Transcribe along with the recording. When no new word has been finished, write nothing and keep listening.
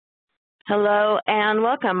Hello and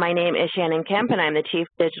welcome. My name is Shannon Kemp and I'm the Chief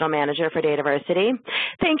Digital Manager for DATAVERSITY.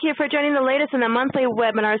 Thank you for joining the latest in the monthly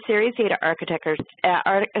webinar series, Data Architecture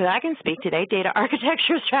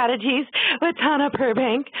Strategies with Donna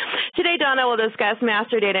Burbank. Today, Donna will discuss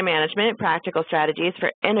master data management, practical strategies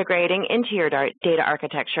for integrating into your data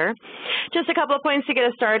architecture. Just a couple of points to get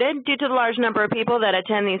us started. Due to the large number of people that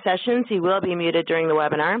attend these sessions, you will be muted during the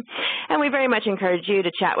webinar. And we very much encourage you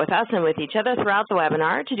to chat with us and with each other throughout the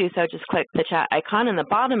webinar. To do so, just click the chat icon in the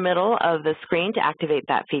bottom middle of the screen to activate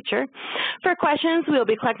that feature. For questions, we'll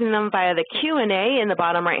be collecting them via the Q&A in the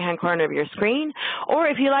bottom right-hand corner of your screen. Or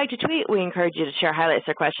if you like to tweet, we encourage you to share highlights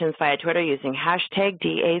or questions via Twitter using hashtag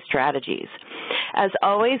 #DAStrategies. As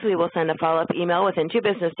always, we will send a follow-up email within 2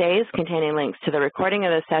 business days containing links to the recording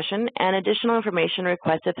of the session and additional information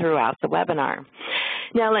requested throughout the webinar.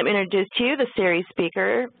 Now let me introduce to you the series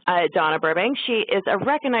speaker, Donna Burbank. She is a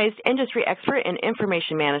recognized industry expert in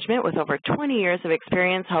information management with over 20 years of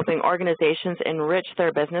experience helping organizations enrich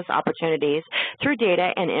their business opportunities through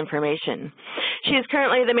data and information. She is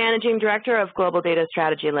currently the Managing Director of Global Data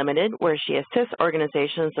Strategy Limited, where she assists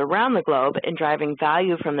organizations around the globe in driving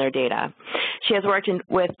value from their data. She has worked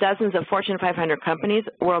with dozens of Fortune 500 companies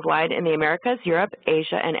worldwide in the Americas, Europe,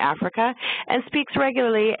 Asia, and Africa, and speaks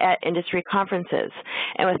regularly at industry conferences.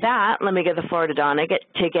 And with that, let me give the floor to Donna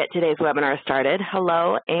to get today's webinar started.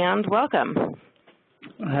 Hello and welcome.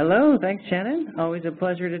 Hello, thanks Shannon. Always a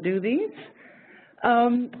pleasure to do these.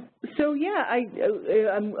 So yeah,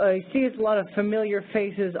 I see a lot of familiar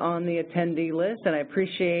faces on the attendee list, and I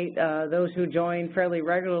appreciate those who join fairly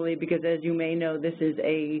regularly because, as you may know, this is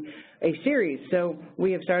a series. So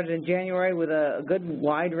we have started in January with a good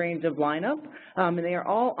wide range of lineup, and they are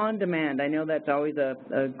all on demand. I know that's always a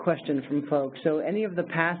question from folks. So any of the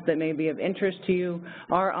past that may be of interest to you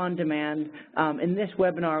are on demand. In this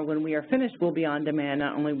webinar, when we are finished, will be on demand,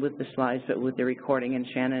 not only with the slides, but with the recording, and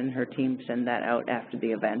Shannon and her team send that out after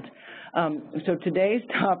the event. So today's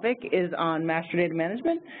topic is on master data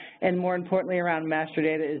management, and more importantly around master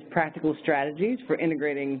data is practical strategies for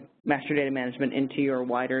integrating master data management into your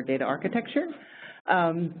wider data architecture.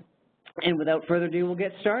 And without further ado, we'll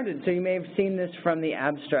get started. So you may have seen this from the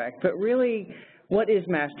abstract, but really, what is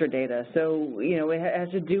master data? So, you know, it has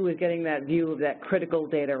to do with getting that view of that critical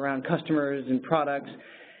data around customers and products.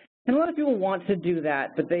 And a lot of people want to do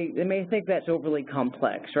that, but they may think that's overly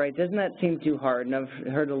complex, right? Doesn't that seem too hard? And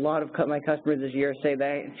I've heard a lot of my customers this year say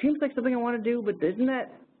that it seems like something I want to do, but isn't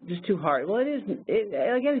that just too hard? Well, it is.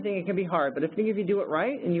 Like anything, it can be hard, but if you do it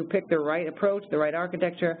right and you pick the right approach, the right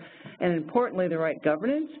architecture, and importantly, the right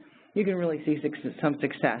governance, you can really see some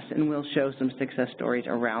success, and we'll show some success stories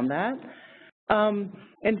around that.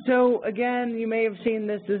 And so, again, you may have seen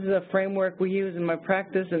this. This is a framework we use in my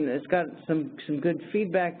practice, and it's got some good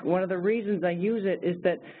feedback. One of the reasons I use it is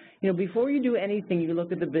that, you know, before you do anything, you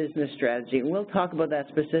look at the business strategy, and we'll talk about that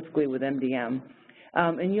specifically with MDM.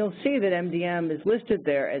 And you'll see that MDM is listed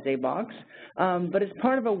there as a box, but it's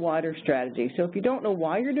part of a wider strategy. So if you don't know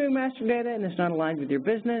why you're doing master data and it's not aligned with your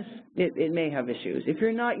business, it may have issues. If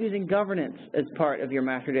you're not using governance as part of your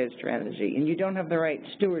master data strategy and you don't have the right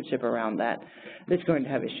stewardship around that, it's going to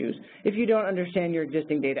have issues. If you don't understand your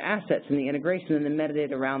existing data assets and the integration and the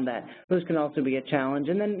metadata around that, those can also be a challenge.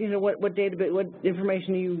 And then, you know, what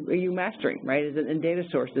information are you mastering, right? Is it in data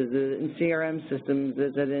sources? Is it in CRM systems?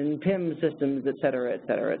 Is it in PIM systems, et cetera, et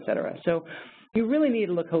cetera, et cetera? So you really need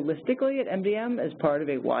to look holistically at MDM as part of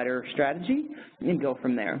a wider strategy and go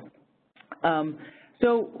from there.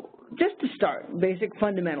 So just to start, basic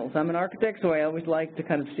fundamentals. I'm an architect, so I always like to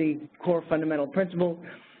kind of see core fundamental principles.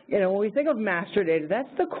 You know, when we think of master data, that's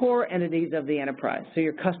the core entities of the enterprise. So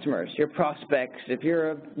your customers, your prospects, if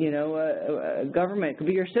you're a government, it could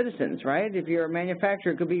be your citizens, right? If you're a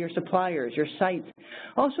manufacturer, it could be your suppliers, your sites.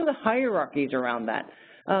 Also the hierarchies around that.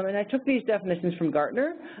 And I took these definitions from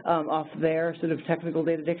Gartner off their sort of technical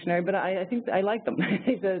data dictionary, but I think I like them.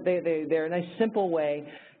 They're a nice, simple way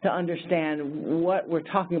to understand what we're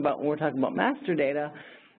talking about when we're talking about master data.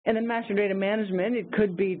 And then master data management, it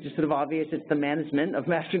could be just sort of obvious it's the management of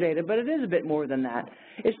master data, but it is a bit more than that.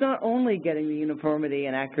 It's not only getting the uniformity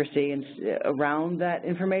and accuracy around that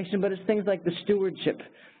information, but it's things like the stewardship.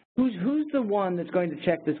 Who's the one that's going to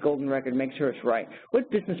check this golden record, make sure it's right?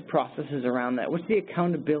 What business processes around that? What's the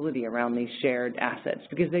accountability around these shared assets?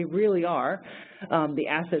 Because they really are the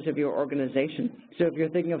assets of your organization. So if you're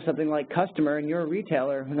thinking of something like customer and you're a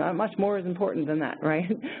retailer, not much more is important than that, right?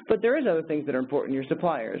 But there is other things that are important, your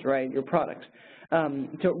suppliers, right, your products.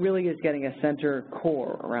 So it really is getting a center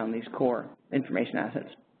core around these core information assets.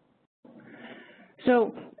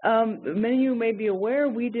 So many of you may be aware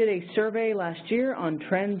we did a survey last year on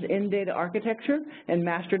trends in data architecture, and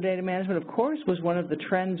master data management, of course, was one of the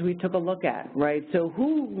trends we took a look at, right? So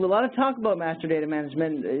a lot of talk about master data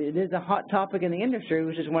management. It is a hot topic in the industry,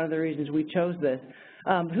 which is one of the reasons we chose this.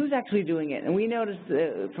 Who's actually doing it? And we noticed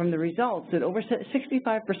from the results that over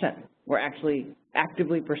 65% were actually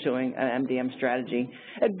actively pursuing an MDM strategy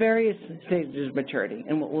at various stages of maturity,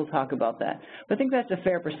 and we'll talk about that. But I think that's a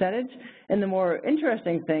fair percentage, and the more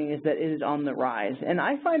interesting thing is that it is on the rise. And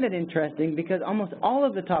I find it interesting because almost all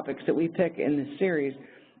of the topics that we pick in this series,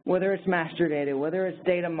 whether it's master data, whether it's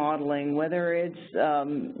data modeling, whether it's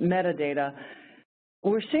metadata,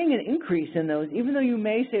 we're seeing an increase in those, even though you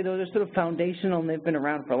may say those are sort of foundational and they've been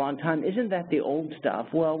around for a long time. Isn't that the old stuff?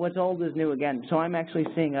 Well, what's old is new again. So I'm actually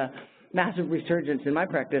seeing a massive resurgence in my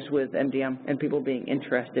practice with MDM and people being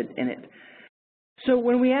interested in it. So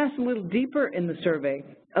when we asked a little deeper in the survey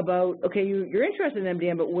about, okay, you're interested in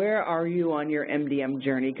MDM, but where are you on your MDM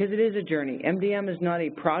journey? Because it is a journey. MDM is not a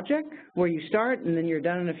project where you start and then you're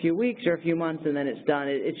done in a few weeks or a few months and then it's done.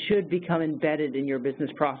 It should become embedded in your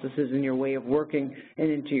business processes and your way of working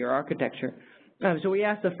and into your architecture. So we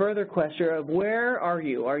asked a further question of where are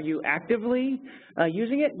you? Are you actively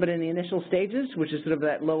using it, but in the initial stages, which is sort of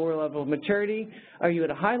that lower level of maturity? Are you at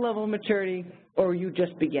a high level of maturity, or are you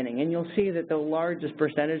just beginning? And you'll see that the largest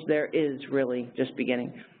percentage there is really just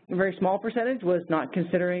beginning. A very small percentage was not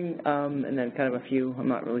considering, and then kind of a few, I'm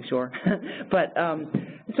not really sure. But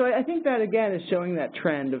so I think that, again, is showing that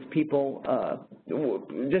trend of people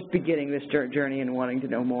just beginning this journey and wanting to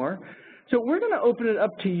know more. So we're going to open it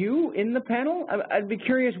up to you in the panel. I'd be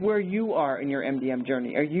curious where you are in your MDM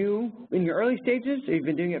journey. Are you in your early stages? Have you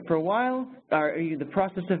been doing it for a while? Are you in the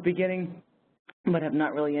process of beginning but have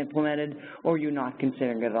not really implemented, or are you not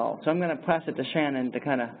considering it at all? So I'm going to pass it to Shannon to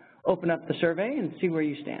kind of open up the survey and see where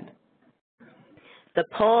you stand. The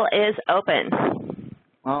poll is open.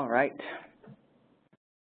 All right.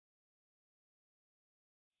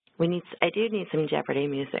 I do need some Jeopardy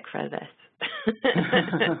music for this.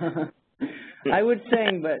 I would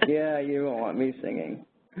sing, but yeah, you won't want me singing.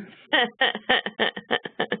 And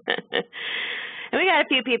we got a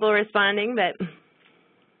few people responding, but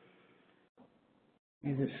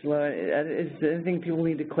is it slow? Is there anything people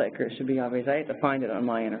need to click, or it should be obvious? I have to find it on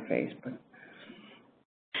my interface, but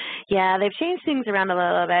yeah, they've changed things around a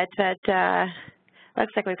little bit, but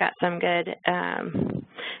looks like we've got some good.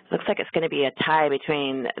 Looks like it's going to be a tie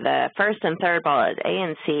between the first and third bullet, A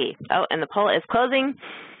and C. Oh, and the poll is closing.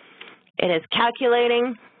 It is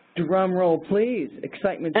calculating. Drum roll, please.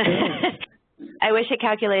 Excitement. I wish it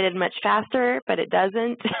calculated much faster, but it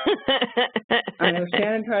doesn't. I know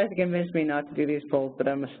Shannon tries to convince me not to do these polls, but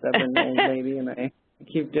I'm a stubborn old lady and I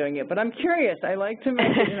keep doing it. But I'm curious. I like to make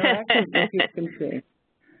it interactive so people can see.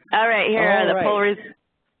 All right, here are the poll results.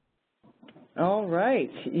 All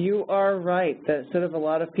right, you are right that sort of a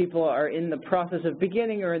lot of people are in the process of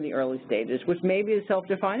beginning or in the early stages, which maybe is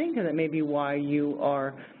self-defining, because that may be why you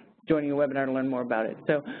are joining a webinar to learn more about it.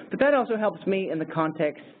 So, but that also helps me in the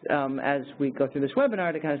context as we go through this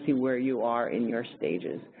webinar to kind of see where you are in your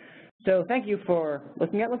stages. So thank you for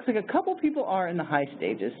looking at it. Looks like a couple people are in the high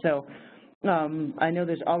stages. So I know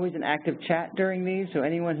there's always an active chat during these, so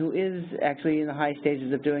anyone who is actually in the high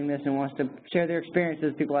stages of doing this and wants to share their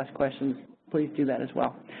experiences, people ask questions, please do that as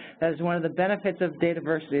well. That is one of the benefits of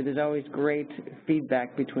DATAVERSITY. There's always great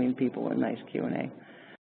feedback between people and nice Q&A.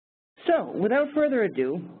 So without further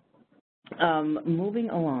ado, moving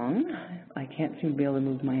along, I can't seem to be able to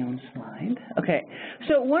move my own slide. Okay,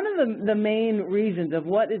 so one of the main reasons of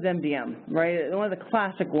what is MDM, right, one of the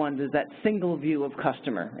classic ones is that single view of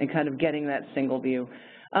customer and kind of getting that single view.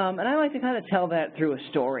 And I like to kind of tell that through a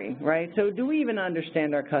story, right? So do we even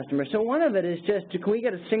understand our customers? So one of it is just, can we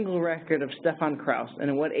get a single record of Stefan Kraus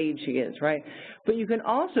and what age he is, right? But you can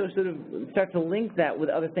also sort of start to link that with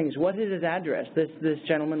other things. What is his address? This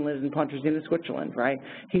gentleman lives in Pontersina, Switzerland, right?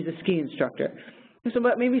 He's a ski instructor. So,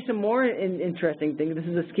 but maybe some more interesting thing, this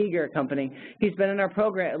is a ski gear company. He's been in our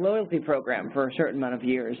program, loyalty program for a certain amount of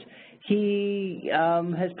years. He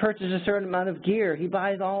has purchased a certain amount of gear. He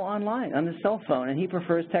buys all online on his cell phone, and he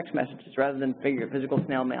prefers text messages rather than physical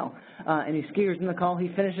snail mail. And he skiers in the call. He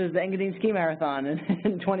finishes the Engadine Ski Marathon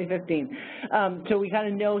in 2015. So we kind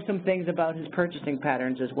of know some things about his purchasing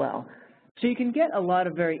patterns as well. So you can get a lot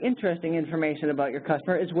of very interesting information about your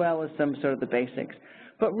customer as well as some sort of the basics.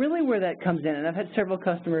 But really where that comes in, and I've had several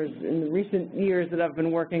customers in the recent years that I've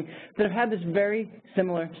been working that have had this very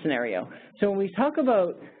similar scenario. So when we talk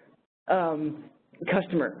about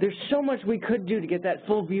customer. There's so much we could do to get that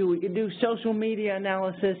full view. We could do social media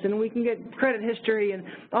analysis, and we can get credit history and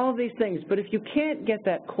all of these things. But if you can't get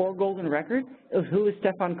that core golden record of who is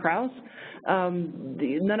Stefan Kraus,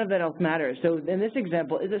 none of that else matters. So in this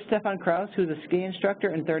example, is it Stefan Kraus, who's a ski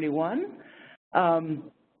instructor in 31?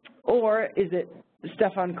 Or is it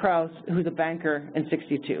Stefan Kraus, who's a banker in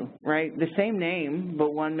 62, right? The same name,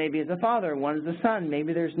 but one maybe is a father, one is a son.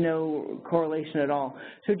 Maybe there's no correlation at all.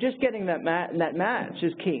 So just getting that match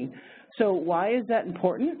is key. So why is that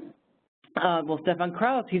important? Well, Stefan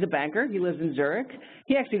Kraus, he's a banker. He lives in Zurich.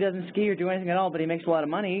 He actually doesn't ski or do anything at all, but he makes a lot of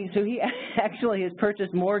money. So he actually has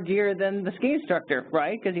purchased more gear than the ski instructor,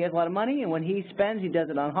 right? Because he has a lot of money, and when he spends, he does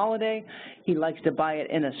it on holiday. He likes to buy it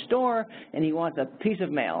in a store, and he wants a piece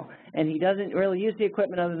of mail. And he doesn't really use the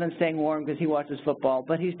equipment other than staying warm because he watches football.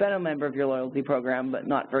 But he's been a member of your loyalty program, but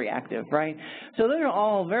not very active, right? So those are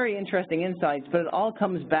all very interesting insights, but it all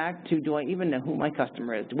comes back to, do I even know who my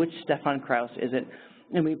customer is? Which Stefan Kraus is it?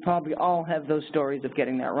 And we probably all have those stories of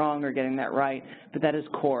getting that wrong or getting that right, but that is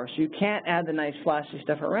core. So you can't add the nice flashy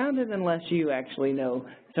stuff around it unless you actually know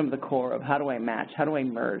some of the core of how do I match, how do I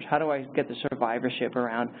merge, how do I get the survivorship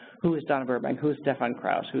around who is Donna Burbank, who is Stefan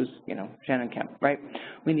Kraus, who's, you know, Shannon Kemp, right?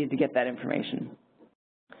 We need to get that information.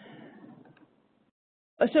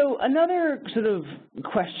 So another sort of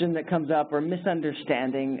question that comes up, or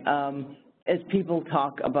misunderstanding, as people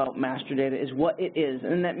talk about master data, is what it is,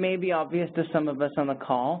 and that may be obvious to some of us on the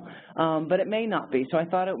call, but it may not be. So I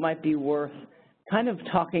thought it might be worth kind of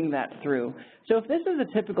talking that through. So if this is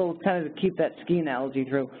a typical, kind of keep that ski analogy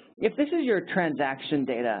through, if this is your transaction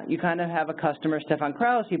data, you kind of have a customer, Stefan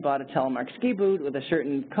Kraus, he bought a telemark ski boot with a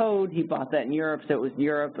certain code, he bought that in Europe, so it was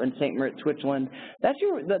Europe and St. Moritz, Switzerland. That's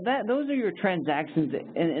your, those are your transactions,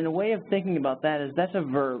 and a way of thinking about that is that's a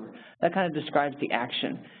verb. That kind of describes the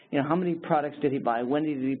action. You know, how many products did he buy? When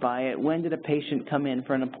did he buy it? When did a patient come in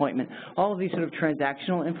for an appointment? All of these sort of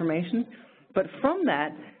transactional information. But from that,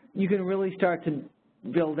 you can really start to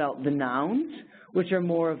build out the nouns, which are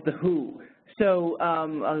more of the who. So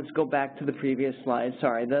I'll just go back to the previous slide.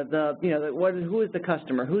 Sorry. Who is the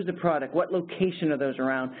customer? Who's the product? What location are those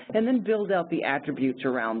around? And then build out the attributes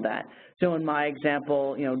around that. So in my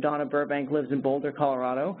example, you know, Donna Burbank lives in Boulder,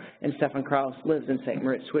 Colorado, and Stefan Kraus lives in St.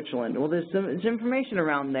 Moritz, Switzerland. Well, there's information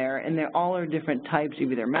around there, and they all are different types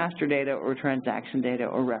of either master data or transaction data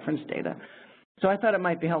or reference data. So I thought it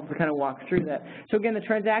might be helpful to kind of walk through that. So again, the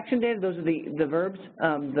transaction data, those are the verbs,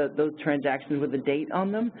 those transactions with a date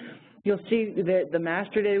on them. You'll see that the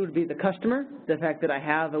master data would be the customer, the fact that I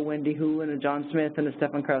have a Wendy Hu and a John Smith and a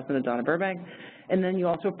Stefan Kraus and a Donna Burbank. And then you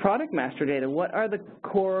also have product master data. What are the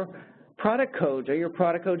core product codes? Are your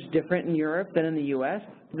product codes different in Europe than in the U.S.?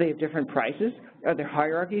 Do they have different prices? Are there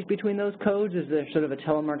hierarchies between those codes? Is there sort of a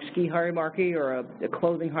telemark ski hierarchy or a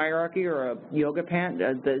clothing hierarchy or a yoga pant?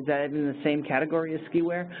 Is that in the same category as ski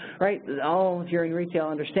wear? Right? All, if you're in retail,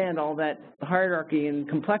 understand all that hierarchy and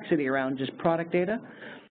complexity around just product data.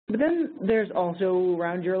 But then there's also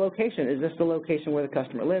around your location. Is this the location where the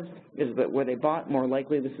customer lives? Is it where they bought? More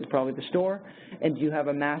likely this is probably the store. And do you have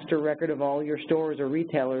a master record of all your stores or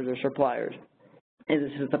retailers or suppliers? Is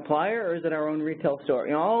this a supplier or is it our own retail store?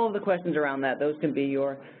 You know, all of the questions around that, those can be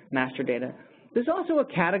your master data. There's also a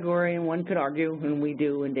category, and one could argue, and we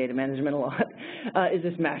do in data management a lot, is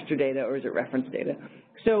this master data or is it reference data?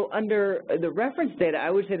 So under the reference data, I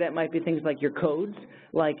would say that might be things like your codes,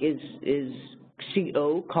 like is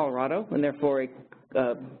CO Colorado, and therefore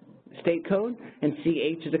a state code, and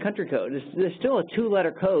CH is a country code. There's still a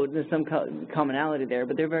two-letter code. There's some commonality there,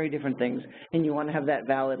 but they're very different things, and you want to have that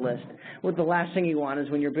valid list. Well, the last thing you want is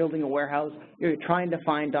when you're building a warehouse, you're trying to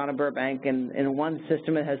find Donna Burbank, and in one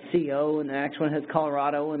system it has CO, and the next one has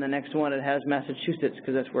Colorado, and the next one it has Massachusetts,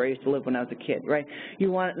 because that's where I used to live when I was a kid, right? You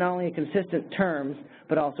want not only a consistent terms,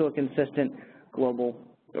 but also a consistent global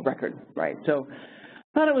record, right? So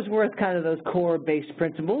I thought it was worth kind of those core-based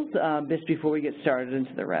principles just before we get started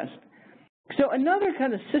into the rest. So another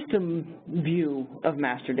kind of system view of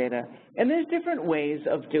master data, and there's different ways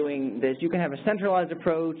of doing this. You can have a centralized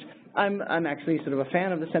approach. I'm actually sort of a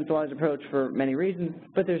fan of the centralized approach for many reasons,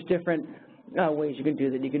 but there's different ways you can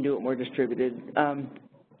do that. You can do it more distributed.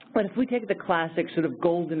 But if we take the classic sort of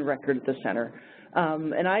golden record at the center,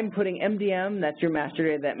 and I'm putting MDM, that's your master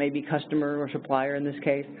data, that may be customer or supplier in this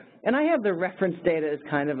case, and I have the reference data as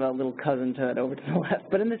kind of a little cousin to it over to the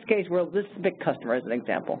left, but in this case, this is a big customer as an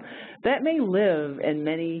example. That may live in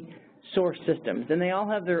many source systems, and they all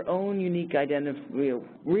have their own unique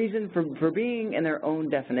reason for being and their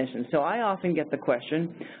own definition. So I often get the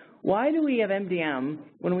question, why do we have MDM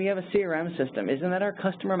when we have a CRM system? Isn't that our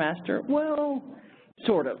customer master? Well,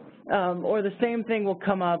 sort of. Or the same thing will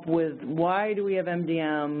come up with, why do we have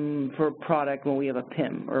MDM for a product when we have a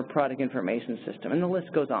PIM, or a product information system, and the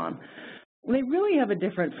list goes on. They really have a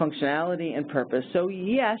different functionality and purpose. So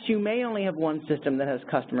yes, you may only have one system that has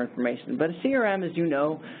customer information, but a CRM, as you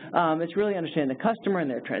know, it's really understanding the customer and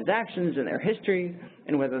their transactions and their history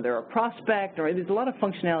and whether they're a prospect, or there's a lot of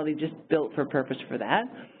functionality just built for purpose for that,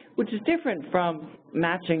 which is different from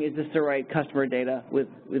matching, is this the right customer data with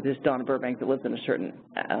this Donna Burbank that lives in a certain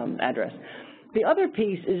address. The other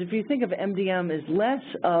piece is, if you think of MDM as less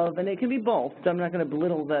of, and it can be both, so I'm not going to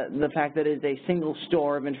belittle the fact that it is a single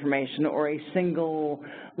store of information or a single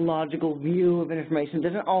logical view of information. It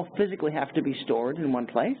doesn't all physically have to be stored in one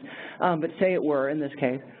place, but say it were in this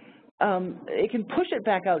case. It can push it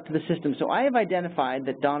back out to the system. So I have identified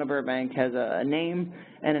that Donna Burbank has a name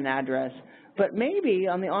and an address, but maybe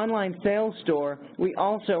on the online sales store, we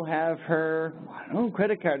also have her, I don't know,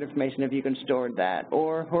 credit card information if you can store that,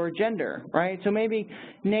 or her gender, right? So maybe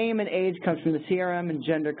name and age comes from the CRM and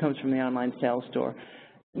gender comes from the online sales store.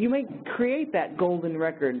 You may create that golden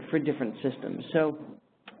record for different systems. So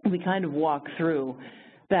we kind of walk through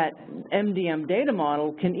that MDM data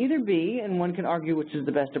model can either be, and one can argue which is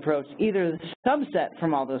the best approach, either the subset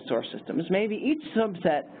from all those source systems. Maybe each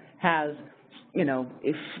subset has, you know,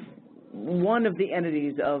 if one of the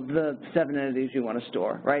entities of the 7 entities you want to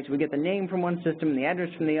store, right? So we get the name from one system, and the address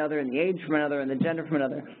from the other, and the age from another, and the gender from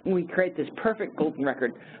another, and we create this perfect golden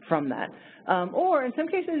record from that. Or in some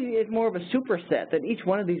cases, it's more of a superset, that each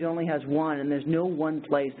one of these only has one, and there's no one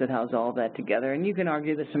place that has all of that together, and you can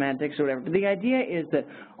argue the semantics or whatever, but the idea is that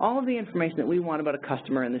all of the information that we want about a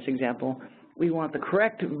customer in this example, we want the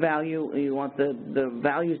correct value, we want the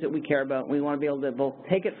values that we care about, and we want to be able to both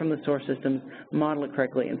take it from the source systems, model it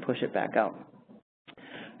correctly, and push it back out.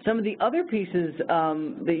 Some of the other pieces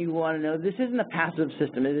that you want to know, this isn't a passive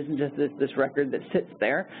system. It isn't just this record that sits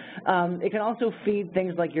there. It can also feed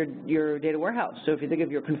things like your data warehouse. So if you think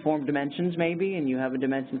of your conformed dimensions maybe, and you have a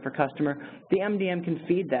dimension for customer, the MDM can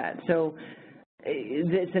feed that. So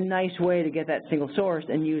it's a nice way to get that single source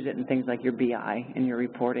and use it in things like your BI and your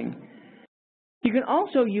reporting. You can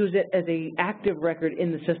also use it as an active record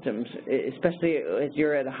in the systems, especially as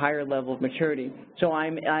you're at a higher level of maturity. So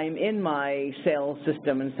I'm in my sales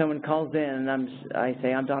system, and someone calls in, and I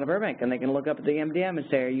say, I'm Donna Burbank, and they can look up at the MDM and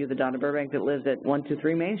say, are you the Donna Burbank that lives at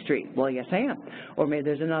 123 Main Street? Well, yes, I am. Or maybe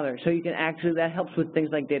there's another. So you can actually, that helps with things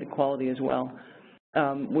like data quality as well,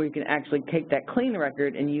 where you can actually take that clean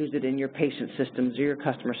record and use it in your patient systems or your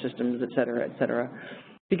customer systems, et cetera, et cetera.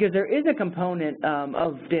 Because there is a component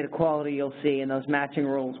of data quality you'll see in those matching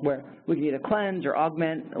rules where we can either cleanse or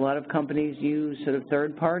augment. A lot of companies use sort of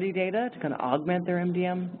third-party data to kind of augment their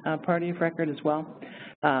MDM party of record as well.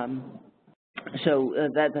 So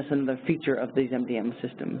that's another feature of these MDM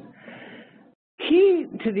systems. Key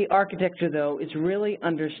to the architecture, though, is really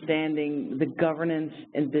understanding the governance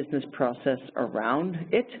and business process around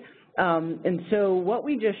it. And so what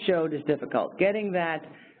we just showed is difficult. Getting that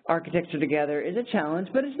architecture together is a challenge,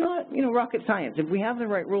 but it's not, you know, rocket science. If we have the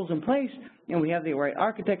right rules in place and we have the right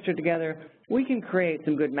architecture together, we can create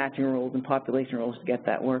some good matching rules and population rules to get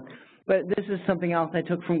that work. But this is something else I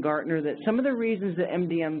took from Gartner, that some of the reasons that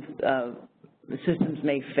MDM systems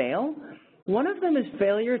may fail, one of them is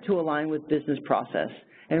failure to align with business process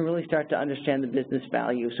and really start to understand the business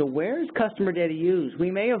value. So where is customer data used? We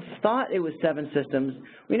may have thought it was 7 systems.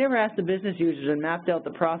 We never asked the business users and mapped out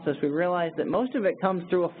the process. We realized that most of it comes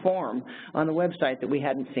through a form on the website that we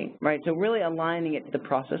hadn't seen, right? So really aligning it to the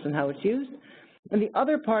process and how it's used. And the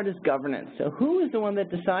other part is governance. So who is the one that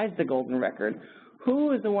decides the golden record?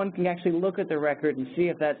 Who is the one who can actually look at the record and see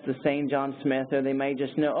if that's the same John Smith, or they may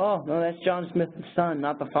just know, oh, no, that's John Smith's son,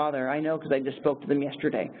 not the father. I know because I just spoke to them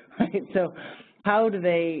yesterday, right? So how do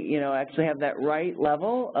they, you know, actually have that right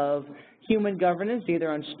level of human governance,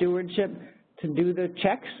 either on stewardship to do the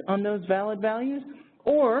checks on those valid values,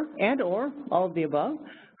 or all of the above?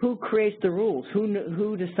 Who creates the rules?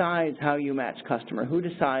 Who decides how you match customer? Who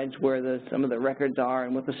decides where some of the records are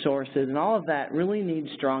and what the source is? And all of that really needs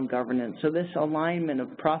strong governance. So this alignment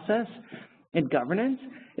of process and governance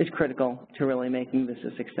is critical to really making this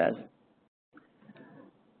a success.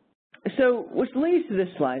 So which leads to this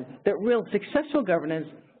slide, that real successful governance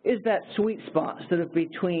is that sweet spot sort of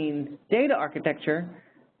between data architecture,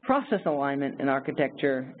 process alignment and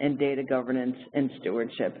architecture, and data governance and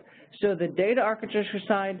stewardship. So the data architecture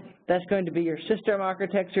side, that's going to be your system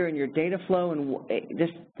architecture and your data flow, and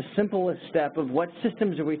just the simplest step of what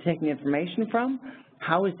systems are we taking information from,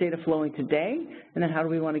 how is data flowing today, and then how do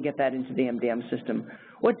we want to get that into the MDM system.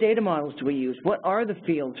 What data models do we use? What are the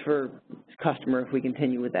fields for customer, if we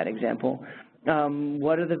continue with that example?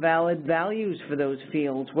 What are the valid values for those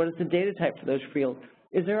fields? What is the data type for those fields?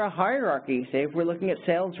 Is there a hierarchy? Say if we're looking at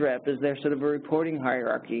sales rep, is there sort of a reporting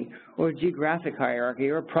hierarchy or a geographic hierarchy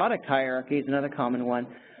or a product hierarchy is another common one.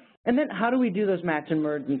 And then how do we do those match and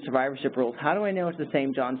merge and survivorship rules? How do I know it's the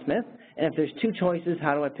same John Smith? And if there's two choices,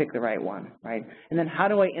 how do I pick the right one, right? And then how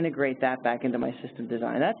do I integrate that back into my system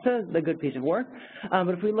design? That's a good piece of work. But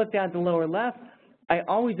if we look down at the lower left, I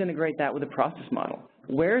always integrate that with a process model.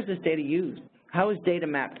 Where is this data used? How is data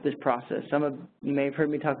mapped to this process? You may have heard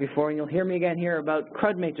me talk before, and you'll hear me again here about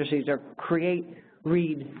CRUD matrices, or create,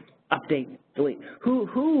 read, update, delete.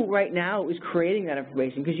 Who right now is creating that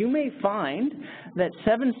information? Because you may find that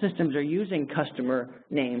 7 systems are using customer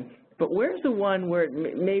name, but where's the one where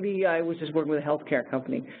maybe I was just working with a healthcare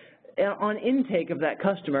company? On intake of that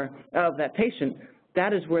customer, of that patient,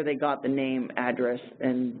 that is where they got the name, address,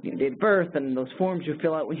 and date of birth, and those forms you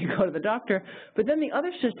fill out when you go to the doctor. But then the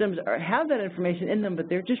other systems have that information in them, but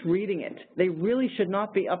they're just reading it. They really should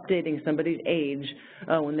not be updating somebody's age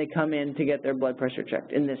when they come in to get their blood pressure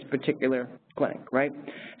checked in this particular clinic, right?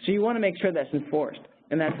 So you want to make sure that's enforced,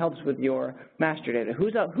 and that helps with your master data. Who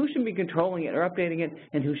should be controlling it or updating it,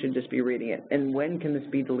 and who should just be reading it, and when can this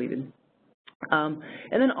be deleted? And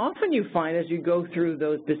then often you find as you go through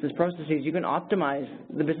those business processes, you can optimize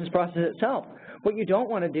the business process itself. What you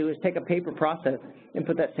don't want to do is take a paper process and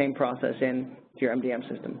put that same process into your MDM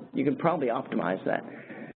system. You can probably optimize that.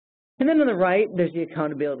 And then on the right, there's the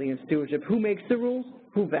accountability and stewardship. Who makes the rules?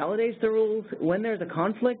 Who validates the rules? When there's a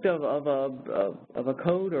conflict of a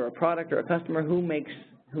code or a product or a customer, who makes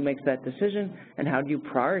that decision, and how do you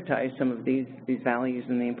prioritize some of these values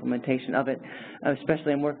in the implementation of it?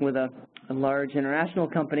 Especially I'm working with a large international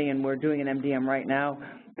company, and we're doing an MDM right now.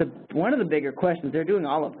 One of the bigger questions, they're doing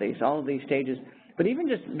all of these stages, but even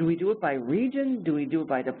just, do we do it by region? Do we do it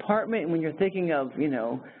by department? And when you're thinking of,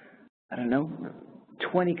 I don't know,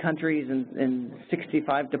 20 countries and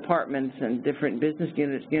 65 departments and different business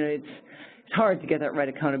units, it's hard to get that right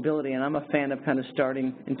accountability, and I'm a fan of kind of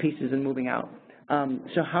starting in pieces and moving out.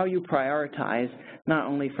 So how you prioritize, not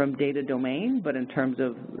only from data domain, but in terms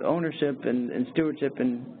of ownership and stewardship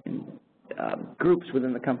and groups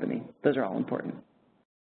within the company. Those are all important.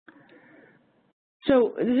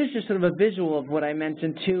 So this is just sort of a visual of what I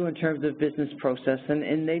mentioned too in terms of business process,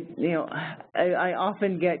 and they, I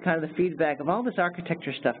often get kind of the feedback of all this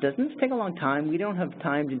architecture stuff. Doesn't this take a long time? We don't have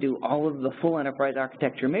time to do all of the full enterprise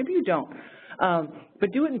architecture. Maybe you don't,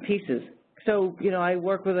 but do it in pieces. So, I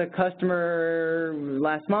worked with a customer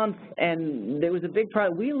last month, and there was a big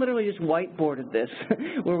project. We literally just whiteboarded this,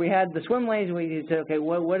 where we had the swim lanes, and we said, okay,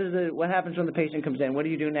 what happens when the patient comes in? What do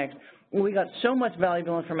you do next? And we got so much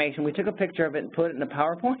valuable information. We took a picture of it and put it in a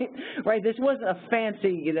PowerPoint, right? This wasn't a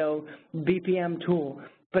fancy, BPM tool,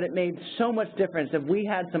 but it made so much difference. If we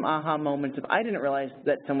had some aha moments of, I didn't realize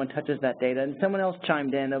that someone touches that data, and someone else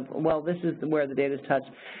chimed in of, well, this is where the data is touched.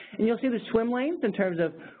 And you'll see the swim lanes in terms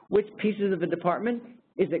of which pieces of the department.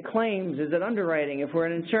 Is it claims? Is it underwriting? If we're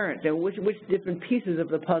in insurance, and which different pieces of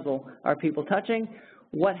the puzzle are people touching?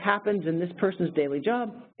 What happens in this person's daily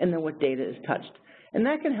job? And then what data is touched? And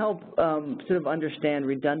that can help sort of understand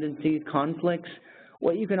redundancies, conflicts.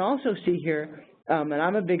 What you can also see here, and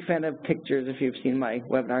I'm a big fan of pictures. If you've seen my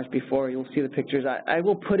webinars before, you'll see the pictures. I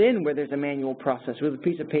will put in where there's a manual process with a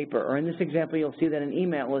piece of paper, or in this example, you'll see that an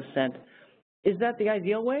email is sent. Is that the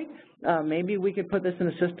ideal way? Maybe we could put this in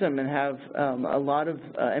a system and have a lot of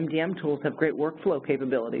MDM tools have great workflow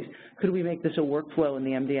capabilities. Could we make this a workflow in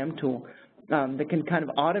the MDM tool that can kind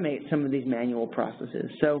of automate some of these manual processes?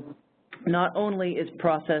 So not only is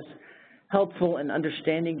process helpful in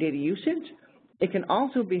understanding data usage, it can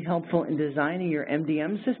also be helpful in designing your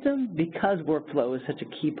MDM system. Because workflow is such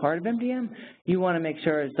a key part of MDM, you want to make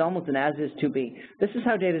sure it's almost an as-is to be. This is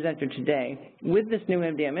how data is entered today. With this new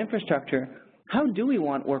MDM infrastructure, how do we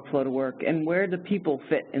want workflow to work, and where do people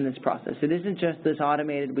fit in this process? It isn't just this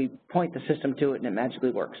automated, we point the system to it and it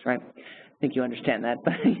magically works, right? I think you understand that,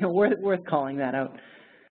 but worth calling that out.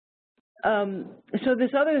 So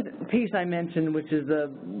this other piece I mentioned, which is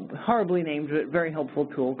the horribly named but very helpful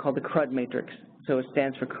tool called the CRUD matrix. So it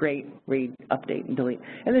stands for create, read, update, and delete.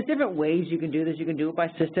 And there's different ways you can do this. You can do it by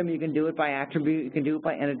system, you can do it by attribute, you can do it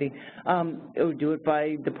by entity, or do it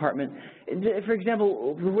by department. For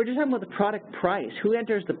example, we're just talking about the product price. Who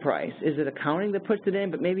enters the price? Is it accounting that puts it in,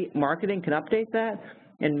 but maybe marketing can update that?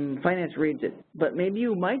 And finance reads it. But maybe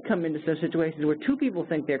you might come into some situations where two people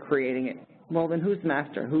think they're creating it. Well, then who's the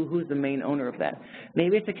master? Who's the main owner of that?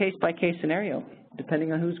 Maybe it's a case-by-case scenario,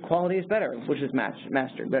 depending on whose quality is better, which is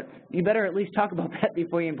mastered. But you better at least talk about that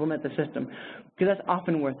before you implement the system, because that's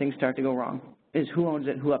often where things start to go wrong. is who owns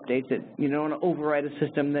it, who updates it. You don't want to override a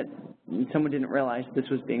system that someone didn't realize this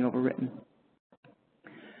was being overwritten.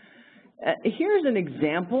 Here's an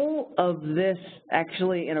example of this,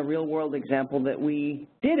 actually in a real-world example that we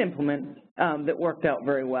did implement that worked out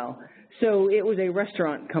very well. So it was a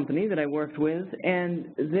restaurant company that I worked with,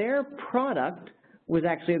 and their product was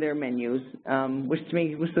actually their menus, which to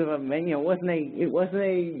me was sort of a menu. It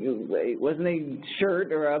wasn't a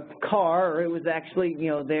shirt or a car, or it was actually,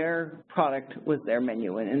 their product was their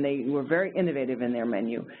menu, and they were very innovative in their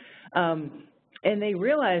menu. And they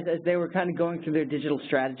realized as they were kind of going through their digital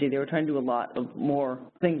strategy, they were trying to do a lot of more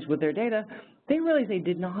things with their data. They realized they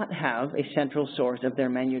did not have a central source of their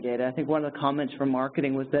menu data. I think one of the comments from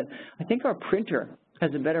marketing was that I think our printer has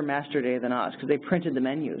a better master data than us because they printed the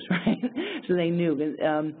menus, right? So they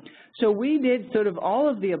knew. So we did sort of all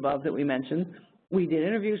of the above that we mentioned. We did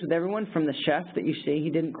interviews with everyone from the chef that you see. He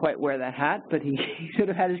didn't quite wear that hat, but he sort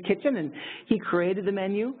of had his kitchen, and he created the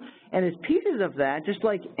menu. And as pieces of that, just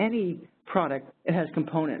like any product, it has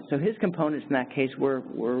components. So his components in that case were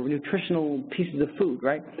nutritional pieces of food,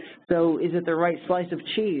 right? So is it the right slice of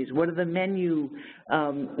cheese? What are the menu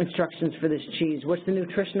instructions for this cheese? What's the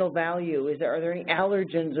nutritional value? Are there any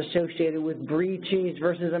allergens associated with brie cheese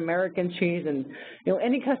versus American cheese? And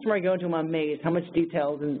any customer I go into, I'm amazed how much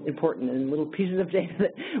detail is important and little pieces of data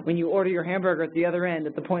that when you order your hamburger at the other end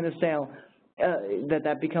at the point of sale,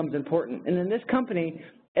 that becomes important. And in this company,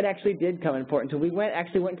 it actually did come important. So we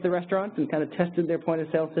actually went to the restaurants and kind of tested their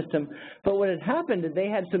point-of-sale system. But what had happened is they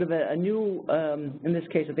had sort of a new, in this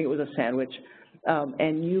case, I think it was a sandwich,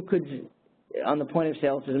 and you could, on the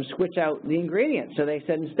point-of-sale system, switch out the ingredients. So they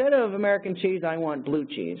said, instead of American cheese, I want blue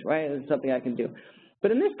cheese, right? It's something I can do.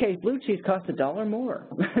 But in this case, blue cheese cost $1 more.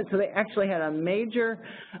 So they actually had a major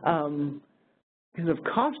sort of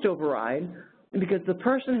cost override, because the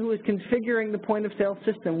person who was configuring the point-of-sale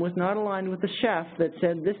system was not aligned with the chef that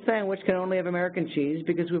said this sandwich can only have American cheese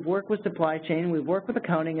because we've worked with supply chain, we've worked with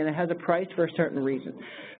accounting, and it has a price for a certain reason.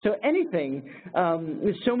 So anything,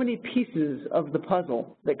 there's so many pieces of the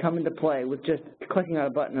puzzle that come into play with just clicking on a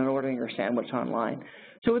button and ordering your sandwich online.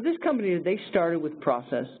 So with this company, they started with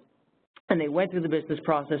process, and they went through the business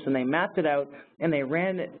process, and they mapped it out, and they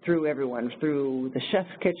ran it through everyone, through the chef's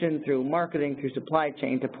kitchen, through marketing, through supply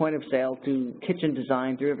chain, to point of sale, to kitchen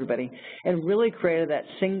design, through everybody, and really created that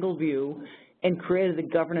single view and created the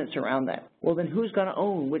governance around that. Well, then who's going to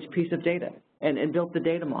own which piece of data, and built the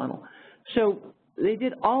data model. So they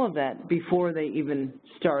did all of that before they even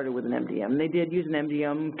started with an MDM. They did use an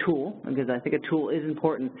MDM tool, because I think a tool is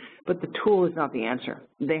important, but the tool is not the answer.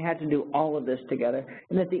 They had to do all of this together.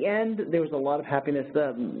 And at the end, there was a lot of happiness.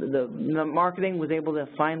 The marketing was able to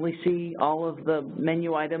finally see all of the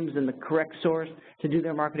menu items and the correct source to do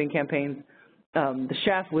their marketing campaigns. The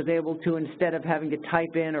chef was able to, instead of having to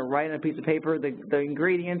type in or write on a piece of paper the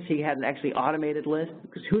ingredients, he had an actually automated list,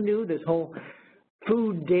 because who knew this whole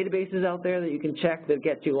food databases out there that you can check that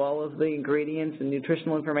get you all of the ingredients and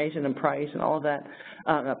nutritional information and price and all of that,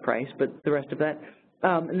 not price, but the rest of that.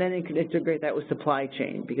 And then it could integrate that with supply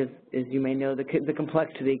chain, because as you may know, the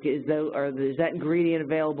complexity is that ingredient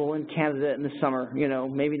available in Canada in the summer?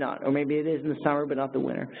 Maybe not, or maybe it is in the summer but not the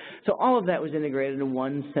winter. So all of that was integrated in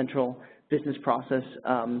one central business process,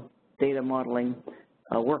 data modeling,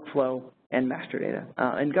 workflow, and master data,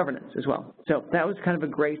 and governance as well. So that was kind of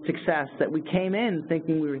a great success that we came in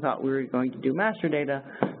thinking thought we were going to do master data.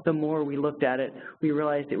 The more we looked at it, we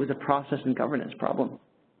realized it was a process and governance problem.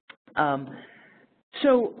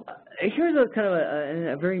 So here's a kind of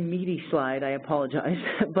a very meaty slide, I apologize,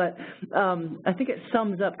 but I think it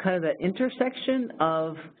sums up kind of that intersection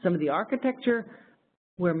of some of the architecture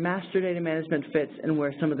where master data management fits and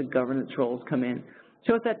where some of the governance roles come in.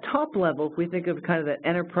 So at that top level, if we think of kind of that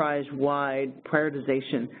enterprise-wide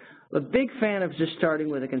prioritization, a big fan of just starting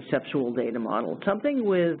with a conceptual data model, something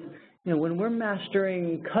with, when we're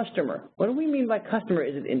mastering customer, what do we mean by customer?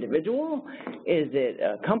 Is it individual? Is it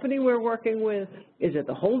a company we're working with? Is it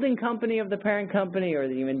the holding company of the parent company, or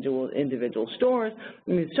the individual stores?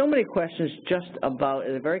 I mean, so many questions just about,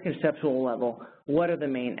 at a very conceptual level, what are the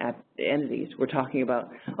main entities we're talking about?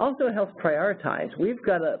 Also, it helps prioritize. We've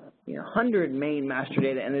got 100 main master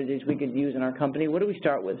data entities we could use in our company. What do we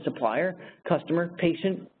start with? Supplier, customer,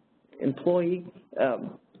 patient, employee,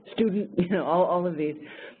 student, all of these.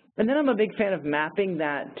 And then I'm a big fan of mapping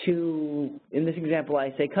that to, in this example,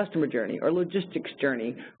 I say customer journey, or logistics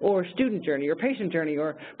journey, or student journey, or patient journey,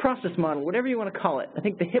 or process model, whatever you want to call it. I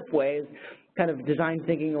think the hip way is kind of design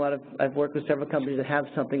thinking. I've worked with several companies that have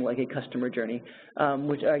something like a customer journey,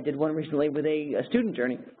 which I did one recently with a student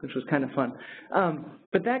journey, which was kind of fun.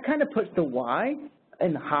 But that kind of puts the why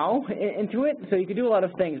and how into it. So you can do a lot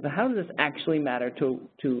of things, but how does this actually matter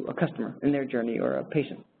to a customer in their journey or a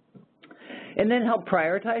patient? And then help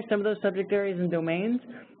prioritize some of those subject areas and domains.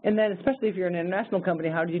 And then especially if you're an international company,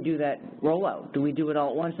 how do you do that rollout? Do we do it all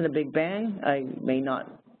at once in a big bang? I may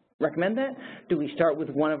not recommend that. Do we start with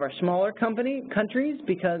one of our smaller countries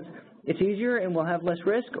because it's easier and we'll have less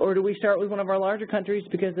risk, or do we start with one of our larger countries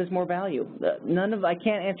because there's more value? I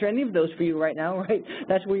can't answer any of those for you right now, right?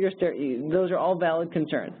 That's where those are all valid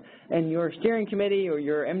concerns. And your steering committee or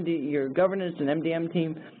your governance and MDM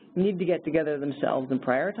team need to get together themselves and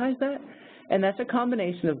prioritize that. And that's a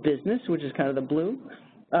combination of business, which is kind of the blue,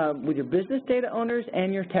 with your business data owners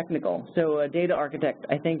and your technical. So a data architect,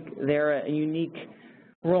 I think they're a unique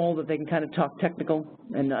role that they can kind of talk technical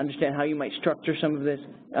and understand how you might structure some of this,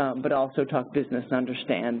 but also talk business and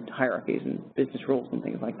understand hierarchies and business rules and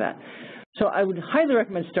things like that. So I would highly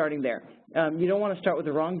recommend starting there. You don't want to start with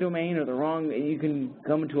the wrong domain or you can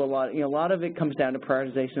come into a lot of it comes down to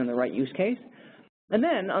prioritization and the right use case. And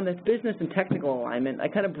then on the business and technical alignment, I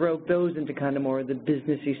kind of broke those into kind of more the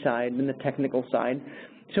businessy side and the technical side.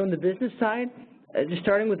 So in the business side, just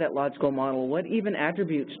starting with that logical model, what even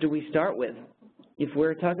attributes do we start with? If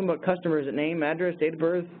we're talking about customers, name, address, date of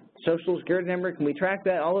birth, social security number, can we track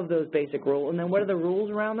that? All of those basic rules. And then what are the rules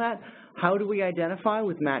around that? How do we identify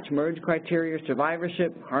with match-merge criteria,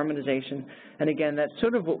 survivorship, harmonization? And again, that's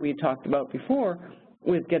sort of what we talked about before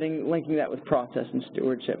with linking that with process and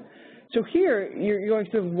stewardship. So here, you're going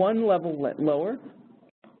sort of one level lower,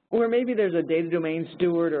 where maybe there's a data domain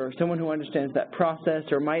steward or someone who understands that process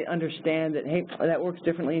or might understand that, hey, that works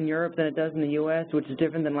differently in Europe than it does in the U.S., which is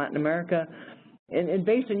different than Latin America. And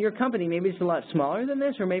based on your company, maybe it's a lot smaller than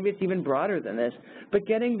this, or maybe it's even broader than this. But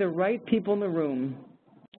getting the right people in the room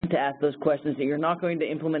to ask those questions, that you're not going to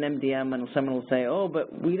implement MDM and someone will say, oh,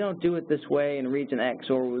 but we don't do it this way in region X,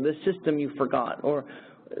 or this system you forgot, or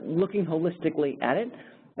looking holistically at it.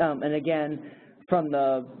 And again, from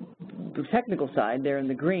the technical side, there in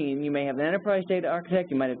the green, you may have an enterprise data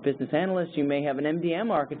architect, you might have business analysts, you may have an MDM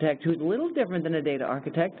architect who's a little different than a data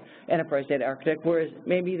architect, enterprise data architect, whereas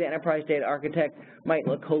maybe the enterprise data architect might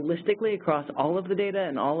look holistically across all of the data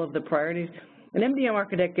and all of the priorities. An MDM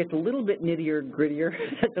architect gets a little bit nittier, grittier,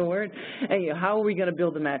 that's the word, and how are we going to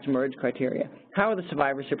build the match-merge criteria? How are the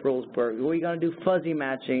survivorship rules work? Are we going to do fuzzy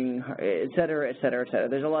matching, et cetera, et cetera, et cetera?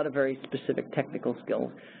 There's a lot of very specific technical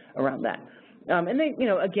skills around that. And then,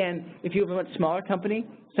 again, if you have a much smaller company,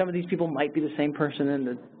 some of these people might be the same person in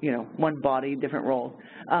the, one body, different roles.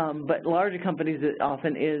 But larger companies, it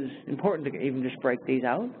often is important to even just break these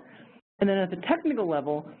out. And then at the technical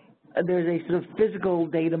level, there's a sort of physical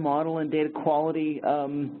data model and data quality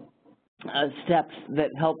steps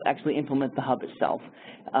that help actually implement the hub itself.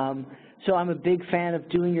 So I'm a big fan of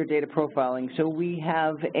doing your data profiling. So we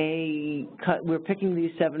have we're picking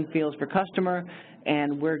these 7 fields for customer,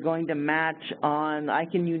 and we're going to match on, I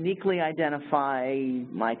can uniquely identify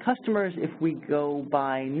my customers if we go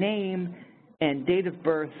by name and date of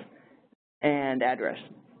birth and address.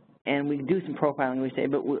 And we do some profiling, we say,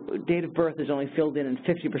 but date of birth is only filled in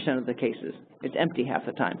 50% of the cases. It's empty half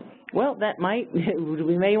the time. Well,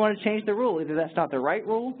 we may want to change the rule. Either that's not the right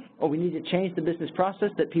rule, or we need to change the business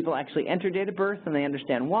process that people actually enter date of birth and they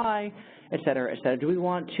understand why, et cetera, et cetera. Do we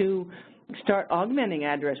want to start augmenting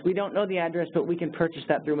address? We don't know the address, but we can purchase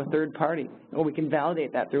that through a third party, or we can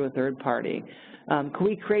validate that through a third party. Can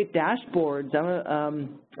we create dashboards?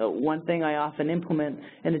 One thing I often implement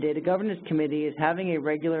in the data governance committee is having a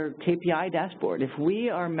regular KPI dashboard. If we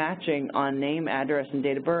are matching on name, address, and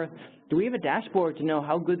date of birth, do we have a dashboard to know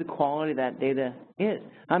how good the quality of that data is?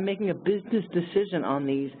 I'm making a business decision on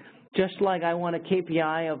these, just like I want a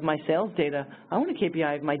KPI of my sales data, I want a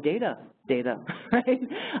KPI of my data, right?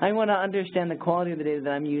 I want to understand the quality of the data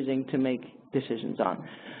that I'm using to make decisions on.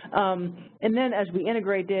 And then as we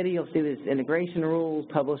integrate data, you'll see there's integration rules,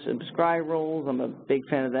 publish and subscribe rules. I'm a big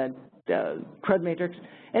fan of that CRUD matrix.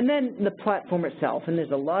 And then the platform itself, and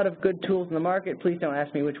there's a lot of good tools in the market. Please don't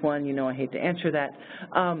ask me which one. I hate to answer that.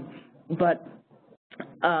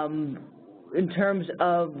 In terms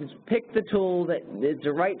of pick the tool that is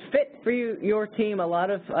the right fit for your team,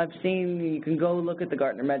 I've seen, you can go look at the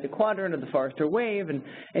Gartner Magic Quadrant or the Forrester Wave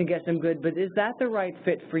and get some good, but is that the right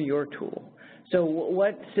fit for your tool? So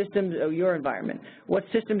what systems, your environment, what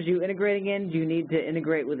systems are you integrating in? Do you need to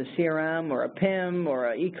integrate with a CRM or a PIM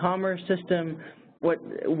or an e-commerce system?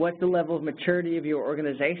 What's the level of maturity of your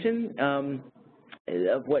organization?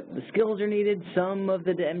 Of what the skills are needed. Some of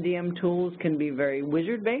the MDM tools can be very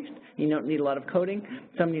wizard-based. You don't need a lot of coding.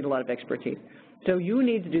 Some need a lot of expertise. So you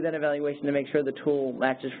need to do that evaluation to make sure the tool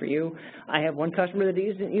matches for you. I have one customer that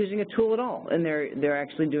isn't using a tool at all, and they're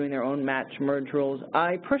actually doing their own match merge rules.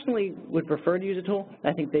 I personally would prefer to use a tool.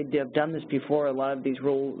 I think they have done this before. A lot of these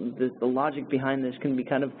rules, the logic behind this can be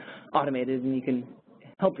kind of automated, and you can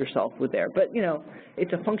help yourself with there. But, you know,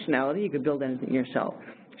 it's a functionality. You could build anything yourself.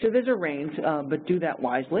 So there's a range, but do that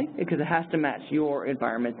wisely because it has to match your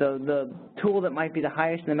environment. The tool that might be the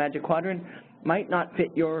highest in the Magic Quadrant might not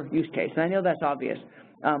fit your use case. And I know that's obvious,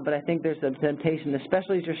 but I think there's a temptation,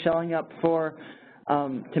 especially as you're shelling up for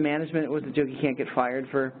to management. It was a joke, you can't get fired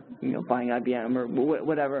for, you know, buying IBM or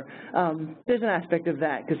whatever. There's an aspect of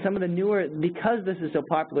that because some of the newer, because this is so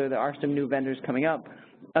popular, there are some new vendors coming up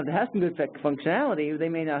that have some good functionality. They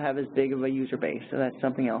may not have as big of a user base, so that's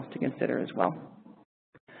something else to consider as well.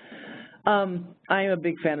 I am a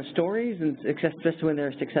big fan of stories, and especially when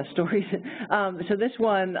they're success stories. So this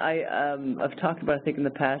one I've talked about, I think, in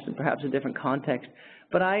the past, and perhaps a different context.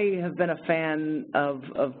 But I have been a fan of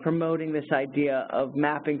promoting this idea of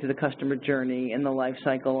mapping to the customer journey and the life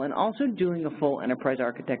cycle, and also doing a full enterprise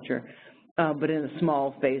architecture, but in a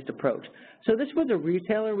small phased approach. So this was a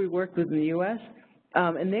retailer we worked with in the U.S.,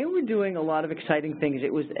 and they were doing a lot of exciting things.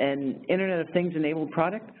 It was an Internet of Things enabled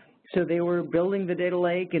product. So they were building the data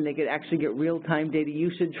lake, and they could actually get real-time data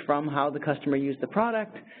usage from how the customer used the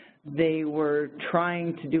product. They were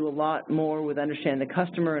trying to do a lot more with understanding the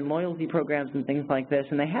customer and loyalty programs and things like this,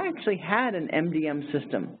 and they actually had an MDM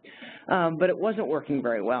system, but it wasn't working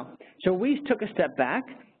very well. So we took a step back,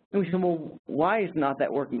 and we said, well, why is not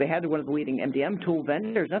that working? They had one of the leading MDM tool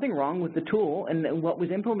vendors. Nothing wrong with the tool, and what was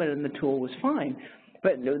implemented in the tool was fine.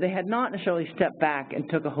 But they had not necessarily stepped back and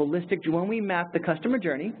took a holistic, when we mapped the customer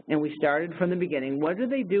journey and we started from the beginning, what do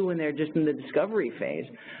they do when they're just in the discovery phase?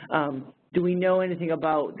 Do we know anything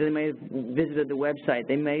about, they may have visited the website,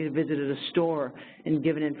 they may have visited a store and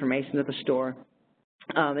given information to the store.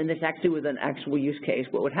 And this actually was an actual use case.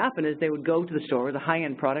 What would happen is they would go to the store with a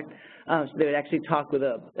high-end product, so they would actually talk with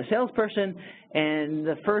a salesperson, and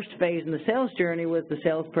the first phase in the sales journey was the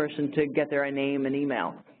salesperson to get their name and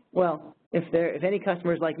email. Well, if any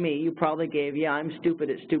customers like me, you probably gave, yeah, I'm stupid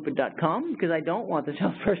at stupid.com because I don't want the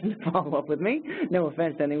salesperson to follow up with me. No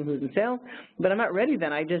offense to anyone who's in sales, but I'm not ready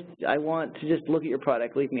then. I want to just look at your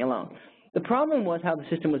product, leave me alone. The problem was how the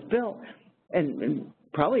system was built, and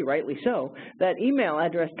probably rightly so, that email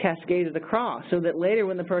address cascaded across so that later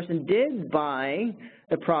when the person did buy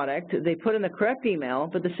the product, they put in the correct email,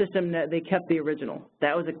 but the system, they kept the original.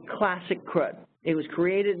 That was a classic CRUD. It was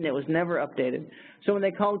created and it was never updated. So when they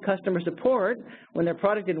called customer support, when their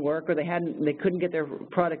product didn't work or they couldn't get their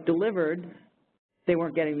product delivered, they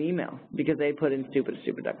weren't getting the email because they put in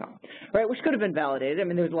stupid.com, right? Which could have been validated. I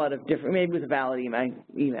mean, there was a lot of different, maybe it was a valid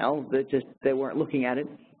email, but just they weren't looking at it,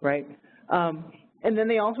 right? And then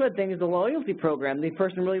they also had things, the loyalty program. The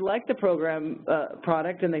person really liked the program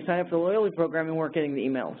product, and they signed up for the loyalty program and weren't getting the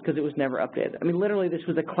emails because it was never updated. I mean, literally, this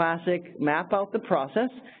was a classic map out the process,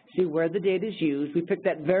 see where the data is used. We picked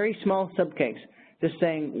that very small subcase, just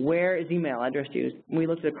saying where is email address used. We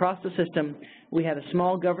looked across the system. We had a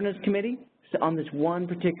small governance committee on this one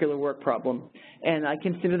particular work problem, and I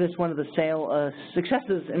consider this one of the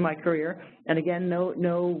successes in my career. And again,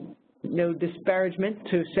 no disparagement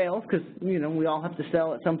to sales because, you know, we all have to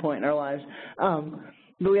sell at some point in our lives.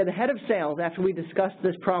 But we had the head of sales after we discussed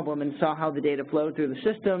this problem and saw how the data flowed through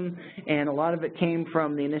the system, and a lot of it came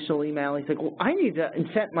from the initial email. He's like, well, I need to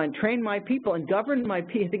train my people and govern my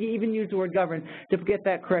people. I think he even used the word govern to get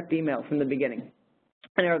that correct email from the beginning.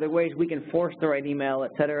 And are there ways we can force the right email,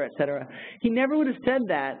 et cetera, et cetera. He never would have said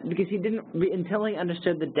that because he didn't, until he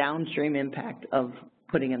understood the downstream impact of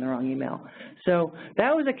putting in the wrong email. So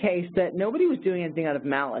that was a case that nobody was doing anything out of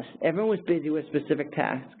malice. Everyone was busy with specific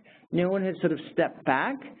tasks. No one had sort of stepped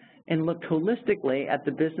back and looked holistically at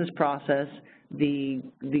the business process, the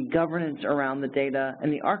governance around the data,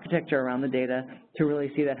 and the architecture around the data to really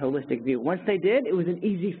see that holistic view. Once they did, it was an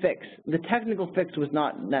easy fix. The technical fix was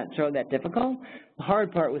not necessarily that difficult. The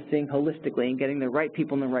hard part was seeing holistically and getting the right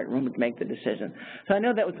people in the right room to make the decision. So I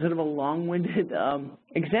know that was sort of a long-winded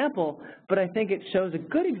example, but I think it shows a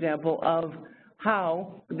good example of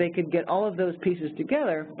how they could get all of those pieces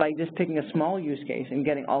together by just picking a small use case and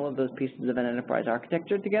getting all of those pieces of an enterprise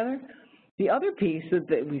architecture together. The other piece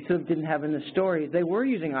that we sort of didn't have in the story is they were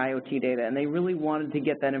using IoT data, and they really wanted to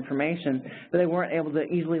get that information, but they weren't able to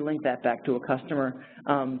easily link that back to a customer,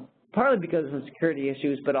 partly because of security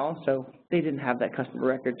issues, but also they didn't have that customer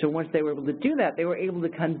record. So once they were able to do that, they were able to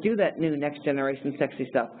kind of do that new next generation sexy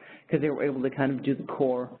stuff because they were able to kind of do the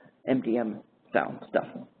core MDM style stuff.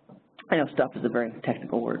 I know stuff is a very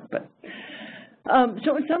technical word, but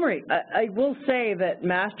So in summary, I will say that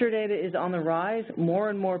master data is on the rise. More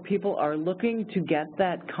and more people are looking to get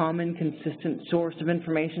that common, consistent source of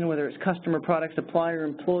information, whether it's customer, product, supplier,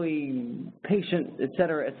 employee, patient, et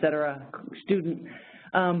cetera, student.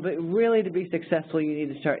 But really, to be successful, you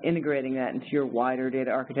need to start integrating that into your wider data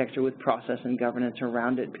architecture with process and governance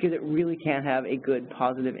around it, because it really can have a good,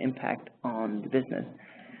 positive impact on the business.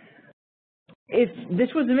 If this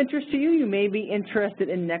was of interest to you, you may be interested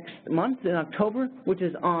in next month, in October, which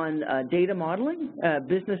is on data modeling,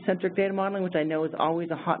 business-centric data modeling, which I know is always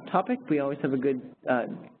a hot topic. We always have a good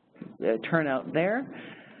turnout there.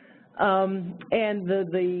 And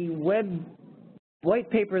the web white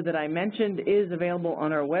paper that I mentioned is available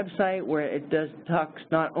on our website, where it talks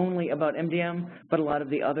not only about MDM, but a lot of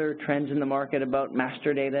the other trends in the market about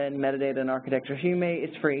master data and metadata and architecture. So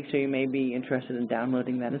it's free, so you may be interested in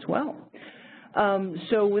downloading that as well.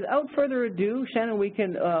 So without further ado, Shannon, we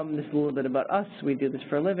can, this is a little bit about us, we do this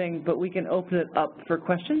for a living, but we can open it up for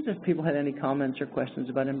questions if people had any comments or questions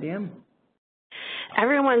about MDM.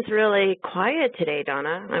 Everyone's really quiet today,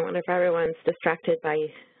 Donna. I wonder if everyone's distracted by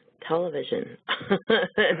television,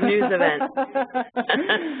 news events.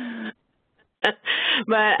 But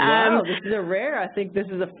wow, this is a rare, I think this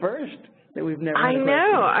is a first. That we've never I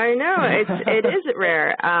know, it is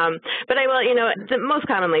rare. But I will, most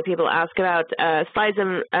commonly people ask about slides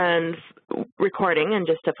and recording, and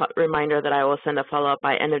just a reminder that I will send a follow-up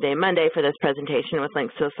by end of day Monday for this presentation with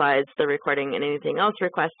links to the slides, the recording, and anything else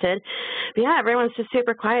requested. But yeah, everyone's just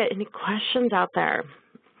super quiet. Any questions out there?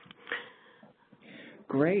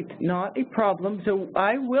 Great, not a problem. So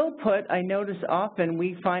I will put, I notice often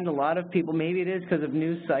we find a lot of people, maybe it is because of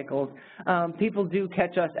news cycles, people do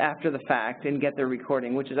catch us after the fact and get their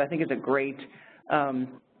recording, which is, I think, is a great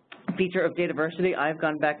feature of DATAVERSITY. I've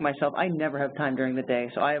gone back myself. I never have time during the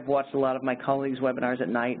day, so I have watched a lot of my colleagues' webinars at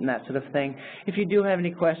night and that sort of thing. If you do have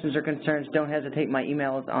any questions or concerns, don't hesitate. My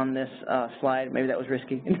email is on this slide. Maybe that was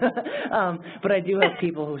risky. But I do have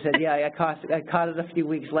people who said, yeah, I caught it a few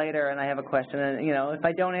weeks later and I have a question. And, if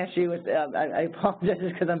I don't ask you, I apologize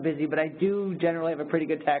because I'm busy, but I do generally have a pretty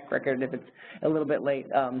good track record if it's a little bit late,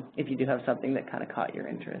 if you do have something that kind of caught your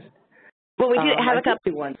interest. Well, we do have a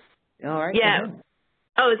couple. All right. Yeah.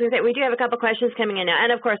 Oh, I was going to say, we do have a couple questions coming in now,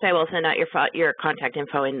 and of course I will send out your contact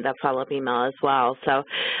info in the follow-up email as well. So,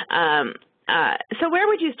 so where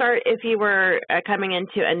would you start if you were coming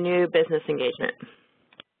into a new business engagement?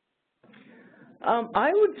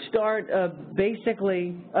 I would start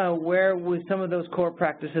basically where with some of those core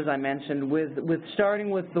practices I mentioned, with starting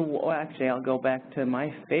with actually I'll go back to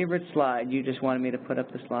my favorite slide. You just wanted me to put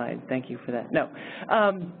up the slide. Thank you for that. No,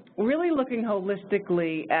 really looking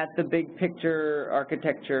holistically at the big picture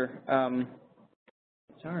architecture.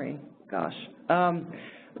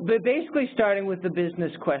 But basically starting with the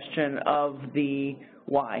business question of the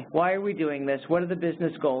why. Why are we doing this? What are the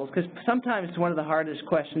business goals? Because sometimes one of the hardest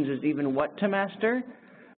questions is even what to master.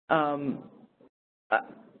 I'm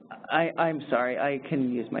sorry, I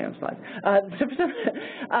can use my own slides.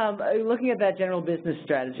 Looking at that general business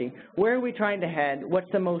strategy, where are we trying to head?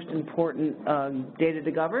 What's the most important data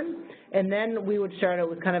to govern? And then we would start out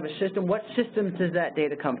with kind of a system. What systems does that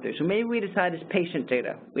data come through? So maybe we decide it's patient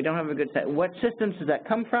data. We don't have a good set. What systems does that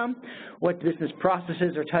come from? What business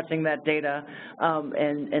processes are touching that data?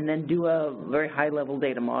 And then do a very high-level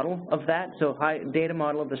data model of that. So data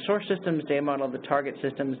model of the source systems, data model of the target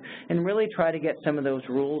systems, and really try to get some of those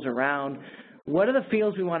rules around what are the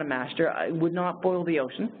fields we want to master. I would not boil the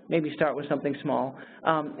ocean. Maybe start with something small.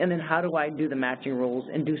 And then how do I do the matching rules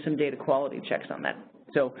and do some data quality checks on that?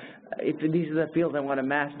 So if these are the fields I want to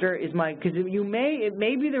master, because it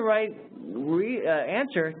may be the right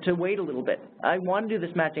answer to wait a little bit. I want to do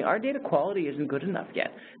this matching. Our data quality isn't good enough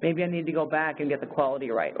yet. Maybe I need to go back and get the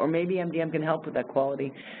quality right, or maybe MDM can help with that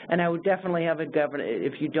quality. And I would definitely have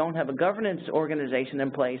if you don't have a governance organization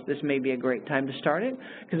in place, this may be a great time to start it,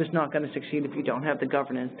 because it's not going to succeed if you don't have the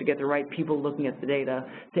governance to get the right people looking at the data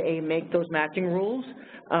to make those matching rules,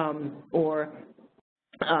 or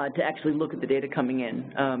to actually look at the data coming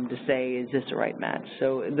in to say, is this the right match?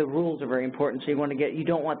 So the rules are very important. So you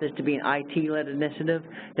don't want this to be an IT-led initiative.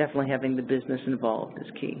 Definitely having the business involved is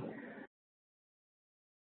key.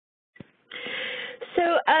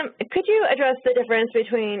 So could you address the difference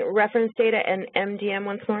between reference data and MDM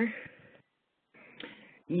once more?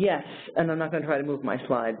 Yes, and I'm not going to try to move my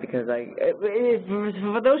slide because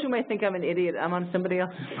for those who may think I'm an idiot, I'm on somebody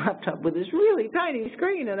else's laptop with this really tiny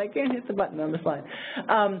screen and I can't hit the button on the slide.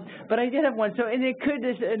 But I did have one. So, and it could,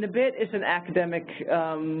 in a bit, it's an academic,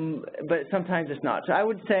 but sometimes it's not. So I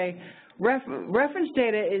would say Reference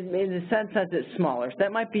data is in the sense that it's smaller. So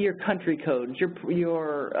that might be your country codes,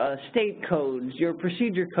 your state codes, your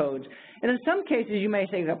procedure codes. And in some cases, you may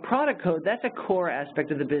say a product code, that's a core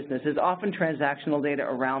aspect of the business. There's often transactional data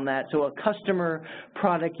around that. So a customer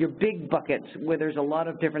product, your big buckets where there's a lot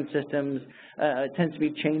of different systems, tends to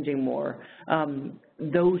be changing more.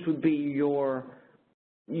 Those would be your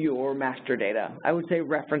master data. I would say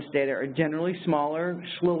reference data are generally smaller,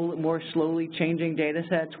 more slowly changing data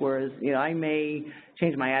sets, whereas I may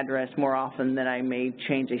change my address more often than I may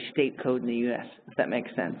change a state code in the U.S., if that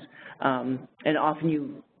makes sense. And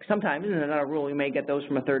often sometimes, and not a rule, you may get those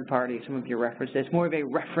from a third party, some of your reference data. It's more of a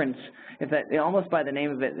reference, almost by the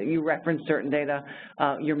name of it, you reference certain data.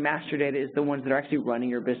 Your master data is the ones that are actually running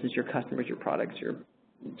your business, your customers, your products, your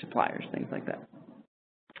suppliers, things like that.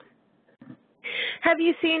 Have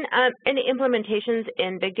you seen any implementations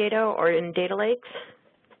in big data or in data lakes?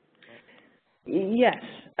 Yes.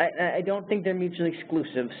 I don't think they're mutually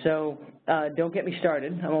exclusive, so don't get me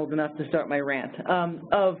started. I'm old enough to start my rant.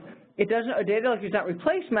 A data lake does not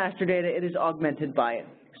replace master data, it is augmented by it.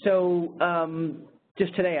 So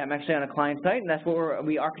just today I'm actually on a client site, and that's what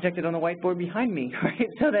we architected on the whiteboard behind me, right?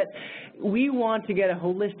 So that we want to get a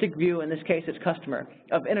holistic view, in this case it's customer,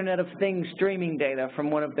 of Internet of Things streaming data from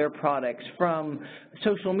one of their products, from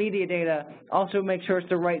social media data, also make sure it's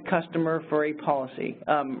the right customer for a policy,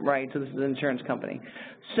 right? So this is an insurance company.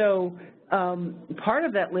 So part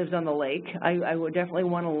of that lives on the lake. I would definitely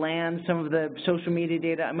want to land some of the social media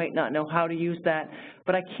data. I might not know how to use that,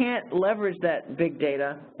 but I can't leverage that big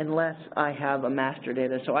data unless I have a master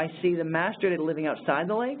data. So I see the master data living outside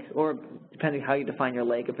the lake, or depending how you define your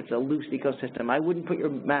lake, if it's a loose ecosystem. I wouldn't put your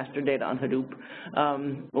master data on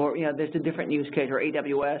Hadoop, or there's a different use case, or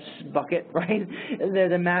AWS bucket, right?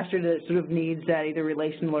 There's a master that sort of needs that either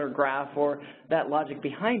relational or graph or that logic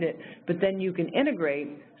behind it, but then you can integrate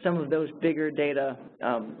some of those bigger data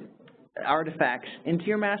artifacts into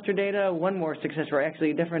your master data. One more success story,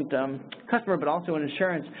 actually a different customer, but also in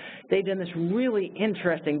insurance. They've done this really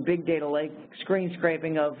interesting big data lake screen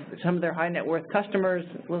scraping of some of their high net worth customers.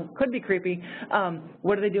 Well, could be creepy.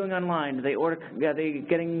 What are they doing online? Are they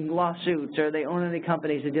getting lawsuits? Are they owning any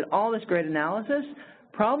companies? They did all this great analysis.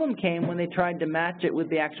 Problem came when they tried to match it with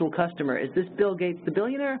the actual customer. Is this Bill Gates the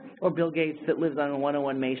billionaire, or Bill Gates that lives on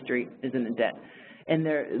 101 May Street is in debt? And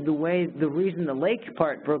the reason the lake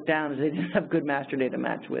part broke down is they didn't have good master data to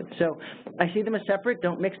match with. So I see them as separate,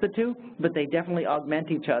 don't mix the two, but they definitely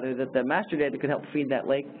augment each other, that the master data could help feed that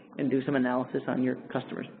lake and do some analysis on your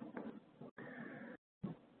customers.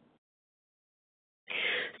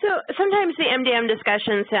 So sometimes the MDM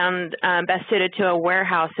discussions sound best suited to a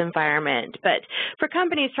warehouse environment, but for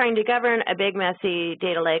companies trying to govern a big, messy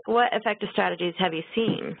data lake, what effective strategies have you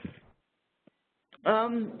seen?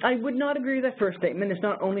 I would not agree with that first statement. It's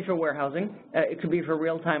not only for warehousing. It could be for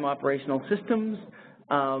real-time operational systems.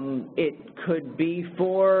 It could be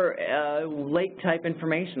for lake-type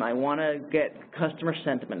information. I want to get customer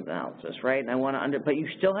sentiment analysis, right? And I want to but you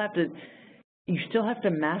still have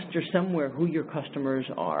to master somewhere who your customers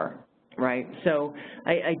are, right? So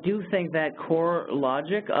I do think that core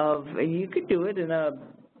logic of, and you could do it in a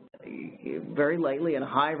very lightly in a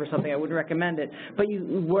Hive or something, I wouldn't recommend it, but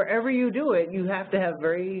wherever you do it, you have to have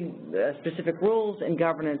very specific rules and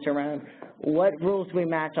governance around what rules do we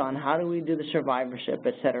match on, how do we do the survivorship,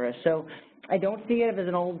 et cetera. So I don't see it as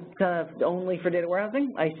an old only for data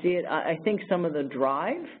warehousing. I see it, I think some of the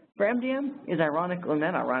drive for MDM is ironically,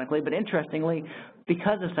 not ironically, but interestingly,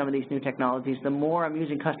 because of some of these new technologies, the more I'm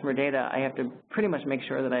using customer data, I have to pretty much make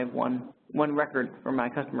sure that I have one record for my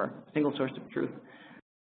customer, single source of truth.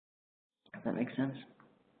 If that makes sense.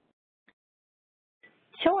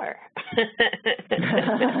 Sure.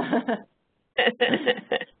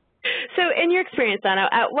 So in your experience, Donna,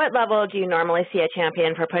 at what level do you normally see a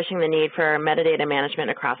champion for pushing the need for metadata management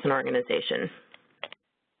across an organization?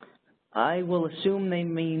 I will assume they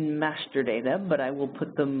mean master data, but I will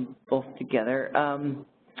put them both together.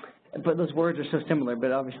 But those words are so similar,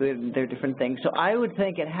 but obviously they're different things. So I would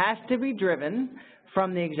think it has to be driven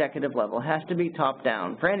from the executive level. It has to be top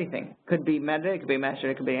down for anything. Could be metadata, it could be master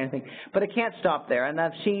data, it could be anything. But it can't stop there. And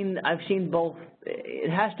I've seen both. It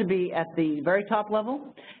has to be at the very top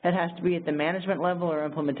level. It has to be at the management level or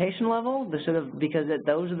implementation level, because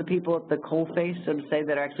those are the people at the coalface, so to say,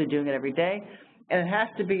 that are actually doing it every day. And it has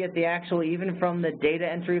to be at the actual, even from the data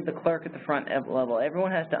entry of the clerk at the front level.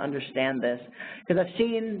 Everyone has to understand this. Because I've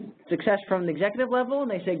seen success from the executive level,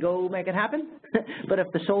 and they say, go make it happen. But if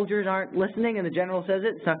the soldiers aren't listening and the general says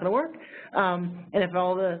it, it's not going to work. And if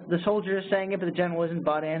all the soldiers are saying it, but the general isn't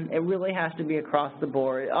bought in, it really has to be across the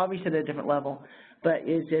board, obviously at a different level. But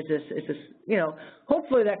it's just, you know,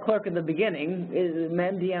 hopefully that clerk at the beginning,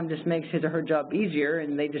 MDM just makes his or her job easier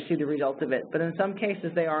and they just see the result of it. But in some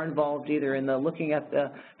cases they are involved either in the looking at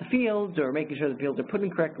the fields or making sure the fields are put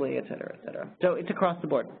in correctly, et cetera, et cetera. So it's across the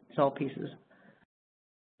board. It's all pieces.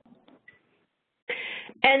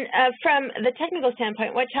 And from the technical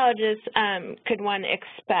standpoint, what challenges could one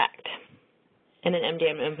expect in an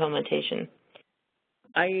MDM implementation?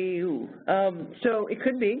 So it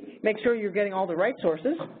could be, make sure you're getting all the right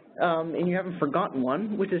sources and you haven't forgotten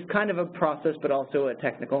one, which is kind of a process but also a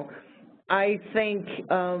technical. I think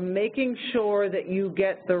making sure that you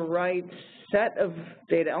get the right set of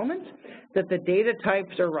data elements, that the data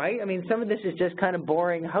types are right. I mean, some of this is just kind of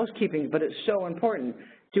boring housekeeping, but it's so important.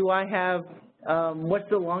 Do I have, what's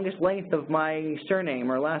the longest length of my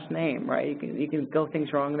surname or last name, right? You can go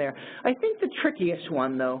things wrong there. I think the trickiest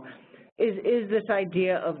one, though, is this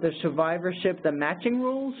idea of the survivorship, the matching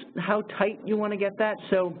rules, how tight you want to get that.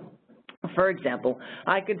 So, for example,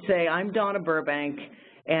 I could say I'm Donna Burbank,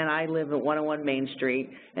 and I live at 101 Main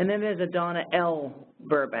Street, and then there's a Donna L.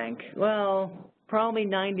 Burbank. Well, probably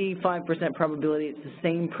 95% probability it's the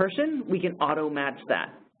same person. We can auto-match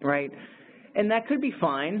that, right? And that could be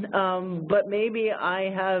fine, but maybe I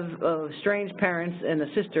have strange parents and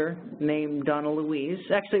a sister named Donna Louise.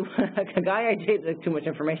 Actually, a guy I dated, too much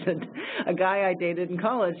information, a guy I dated in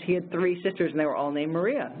college, he had 3 sisters and they were all named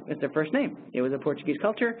Maria. It's their first name. It was a Portuguese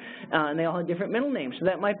culture, and they all had different middle names. So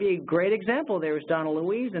that might be a great example. There was Donna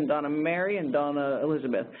Louise and Donna Mary and Donna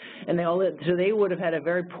Elizabeth. And they all lived, so they would have had a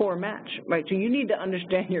very poor match, right? So you need to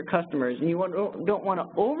understand your customers, and you don't want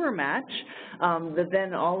to overmatch that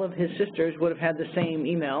then all of his sisters would have had the same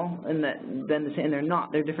email, and they're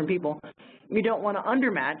not. They're different people. You don't want to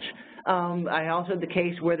undermatch. I also had the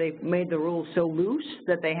case where they made the rules so loose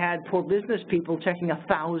that they had poor business people checking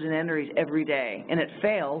 1,000 entries every day, and it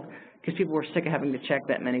failed because people were sick of having to check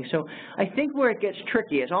that many. So I think where it gets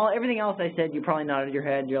tricky is everything else I said, you probably nodded your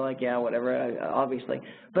head. You're like, yeah, whatever, obviously.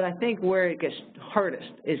 But I think where it gets hardest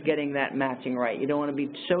is getting that matching right. You don't want to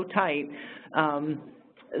be so tight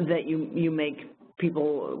that you make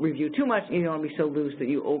people review too much, and you don't want to be so loose that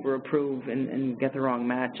you over-approve and get the wrong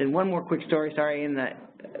match. And one more quick story, sorry, in that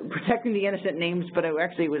protecting the innocent names, but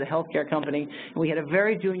actually it was a healthcare company, and we had a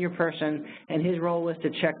very junior person, and his role was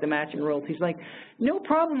to check the matching rules. He's like, no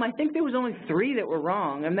problem, I think there was only 3 that were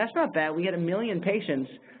wrong, and that's not bad. We had 1 million patients.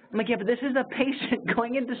 I'm like, yeah, but this is a patient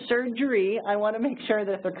going into surgery. I want to make sure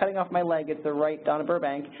that if they're cutting off my leg, it's the right Donna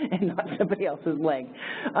Burbank and not somebody else's leg.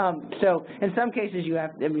 So in some cases, you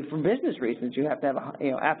have, I mean, for business reasons, you have to have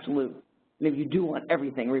a, absolute, if you do want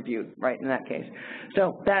everything reviewed, right, in that case.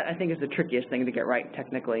 So that, I think, is the trickiest thing to get right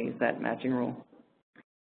technically, is that matching rule.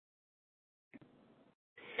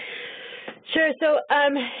 Sure. So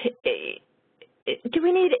do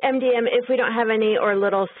we need MDM if we don't have any or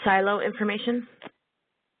little silo information?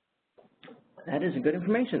 That is a good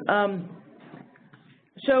information.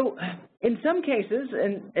 So in some cases,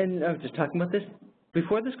 and I was just talking about this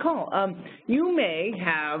before this call, you may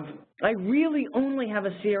have, I really only have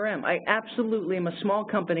a CRM. I absolutely am a small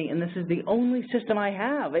company, and this is the only system I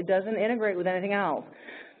have. It doesn't integrate with anything else.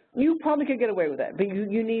 You probably could get away with that, but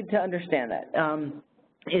you need to understand that.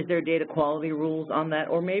 Is there data quality rules on that?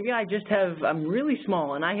 Or maybe I just have, I'm really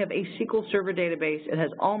small and I have a SQL Server database. It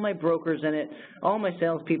has all my brokers in it, all my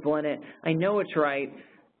salespeople in it. I know it's right.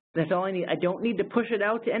 That's all I need. I don't need to push it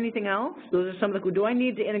out to anything else. Those are some of the, do I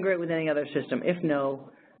need to integrate with any other system? If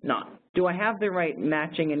no, not. Do I have the right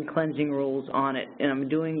matching and cleansing rules on it? And I'm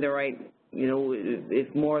doing the right,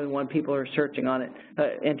 if more than one people are searching on it,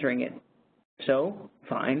 entering it. So,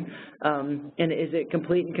 fine. And is it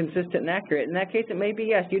complete and consistent and accurate? In that case, it may be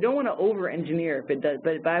yes. You don't want to over-engineer if it does,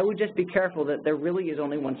 but I would just be careful that there really is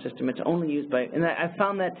only one system. It's only used by, and I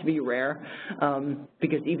found that to be rare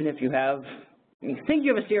because even if you have, you think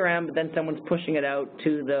you have a CRM, but then someone's pushing it out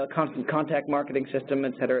to the constant contact marketing system,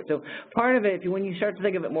 et cetera. So part of it, when you start to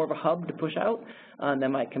think of it more of a hub to push out, that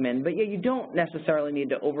might come in. But yeah, you don't necessarily need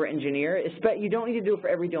to over-engineer. You don't need to do it for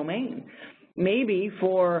every domain. Maybe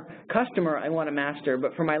for customer, I want to master,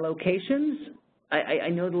 but for my locations, I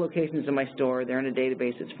know the locations in my store. They're in a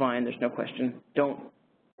database. It's fine. There's no question. Don't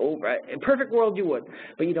over. In a perfect world, you would,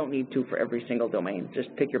 but you don't need to for every single domain.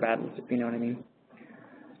 Just pick your battles, if you know what I mean.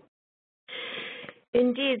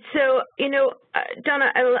 Indeed. So,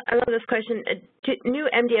 Donna, I love this question. New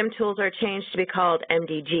MDM tools are changed to be called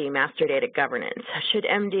MDG, Master Data Governance. Should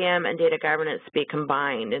MDM and data governance be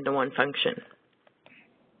combined into one function?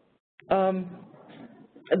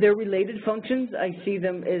 They're related functions. I see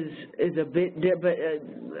them as a bit, but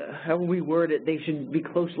how we word it, they should be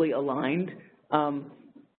closely aligned.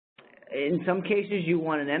 In some cases, you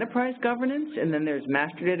want an enterprise governance, and then there's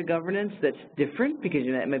master data governance that's different because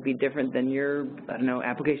that might be different than your, I don't know,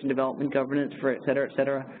 application development governance for et cetera, et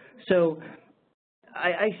cetera. So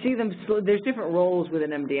I see them, there's different roles within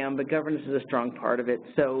MDM, but governance is a strong part of it.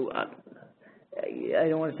 So I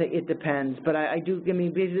don't want to say it depends, but I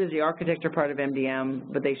mean, this is the architecture part of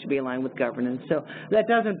MDM, but they should be aligned with governance. So that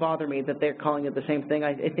doesn't bother me that they're calling it the same thing.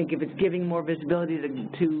 I think if it's giving more visibility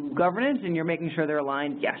to governance and you're making sure they're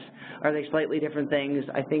aligned, yes. Are they slightly different things?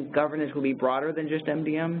 I think governance will be broader than just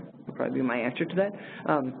MDM, will probably be my answer to that,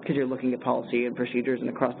 because you're looking at policy and procedures and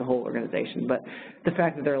across the whole organization. But the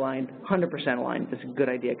fact that they're aligned, 100% aligned, is a good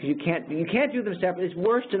idea, because you can't do them separately. It's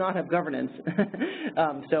worse to not have governance.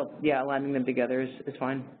 So yeah, aligning them together is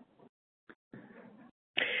fine.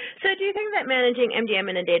 So do you think that managing MDM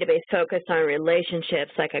in a database focused on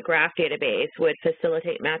relationships like a graph database would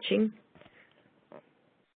facilitate matching?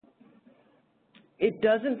 It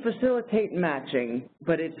doesn't facilitate matching,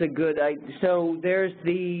 but it's a good idea. So there's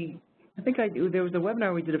there was a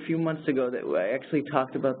webinar we did a few months ago that I actually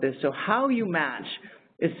talked about this. So how you match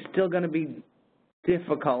is still going to be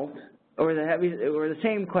difficult, or the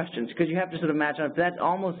same questions, because you have to sort of match up. That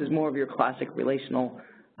almost is more of your classic relational,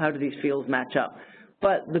 how do these fields match up.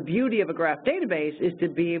 But the beauty of a graph database is to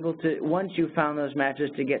be able to, once you've found those matches,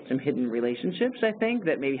 to get some hidden relationships, I think,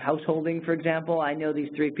 that maybe householding, for example. I know these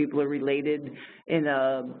three people are related in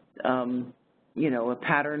a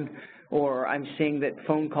pattern, or I'm seeing that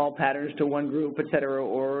phone call patterns to one group, et cetera,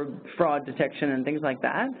 or fraud detection and things like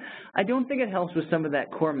that. I don't think it helps with some of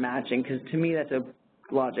that core matching, because to me that's a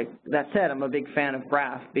logic. That said, I'm a big fan of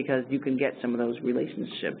graph because you can get some of those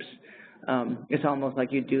relationships. It's almost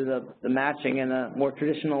like you do the matching in a more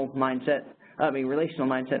traditional mindset, relational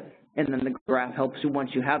mindset, and then the graph helps you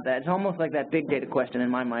once you have that. It's almost like that big data question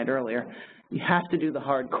in my mind earlier. You have to do the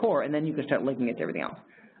hardcore, and then you can start linking it to everything else.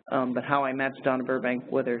 But how I matched Donna Burbank,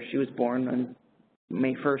 whether she was born on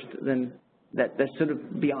May 1st, then that's sort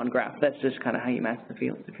of beyond graph. That's just kind of how you match the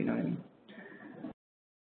fields, if you know what I mean.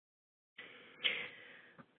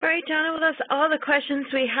 All right, Donna, well, that's all the questions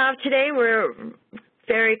we have today. We're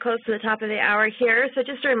very close to the top of the hour here. So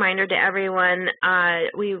just a reminder to everyone, I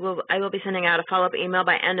will be sending out a follow-up email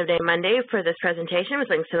by end of day Monday for this presentation with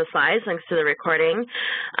links to the slides, links to the recording.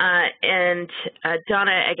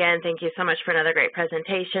 Donna, again, thank you so much for another great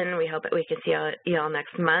presentation. We hope that we can see you all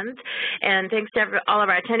next month. And thanks to all of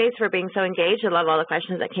our attendees for being so engaged. I love all the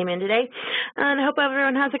questions that came in today. And I hope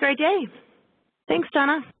everyone has a great day. Thanks,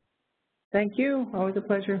 Donna. Thank you. Always a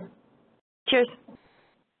pleasure. Cheers.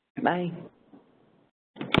 Bye.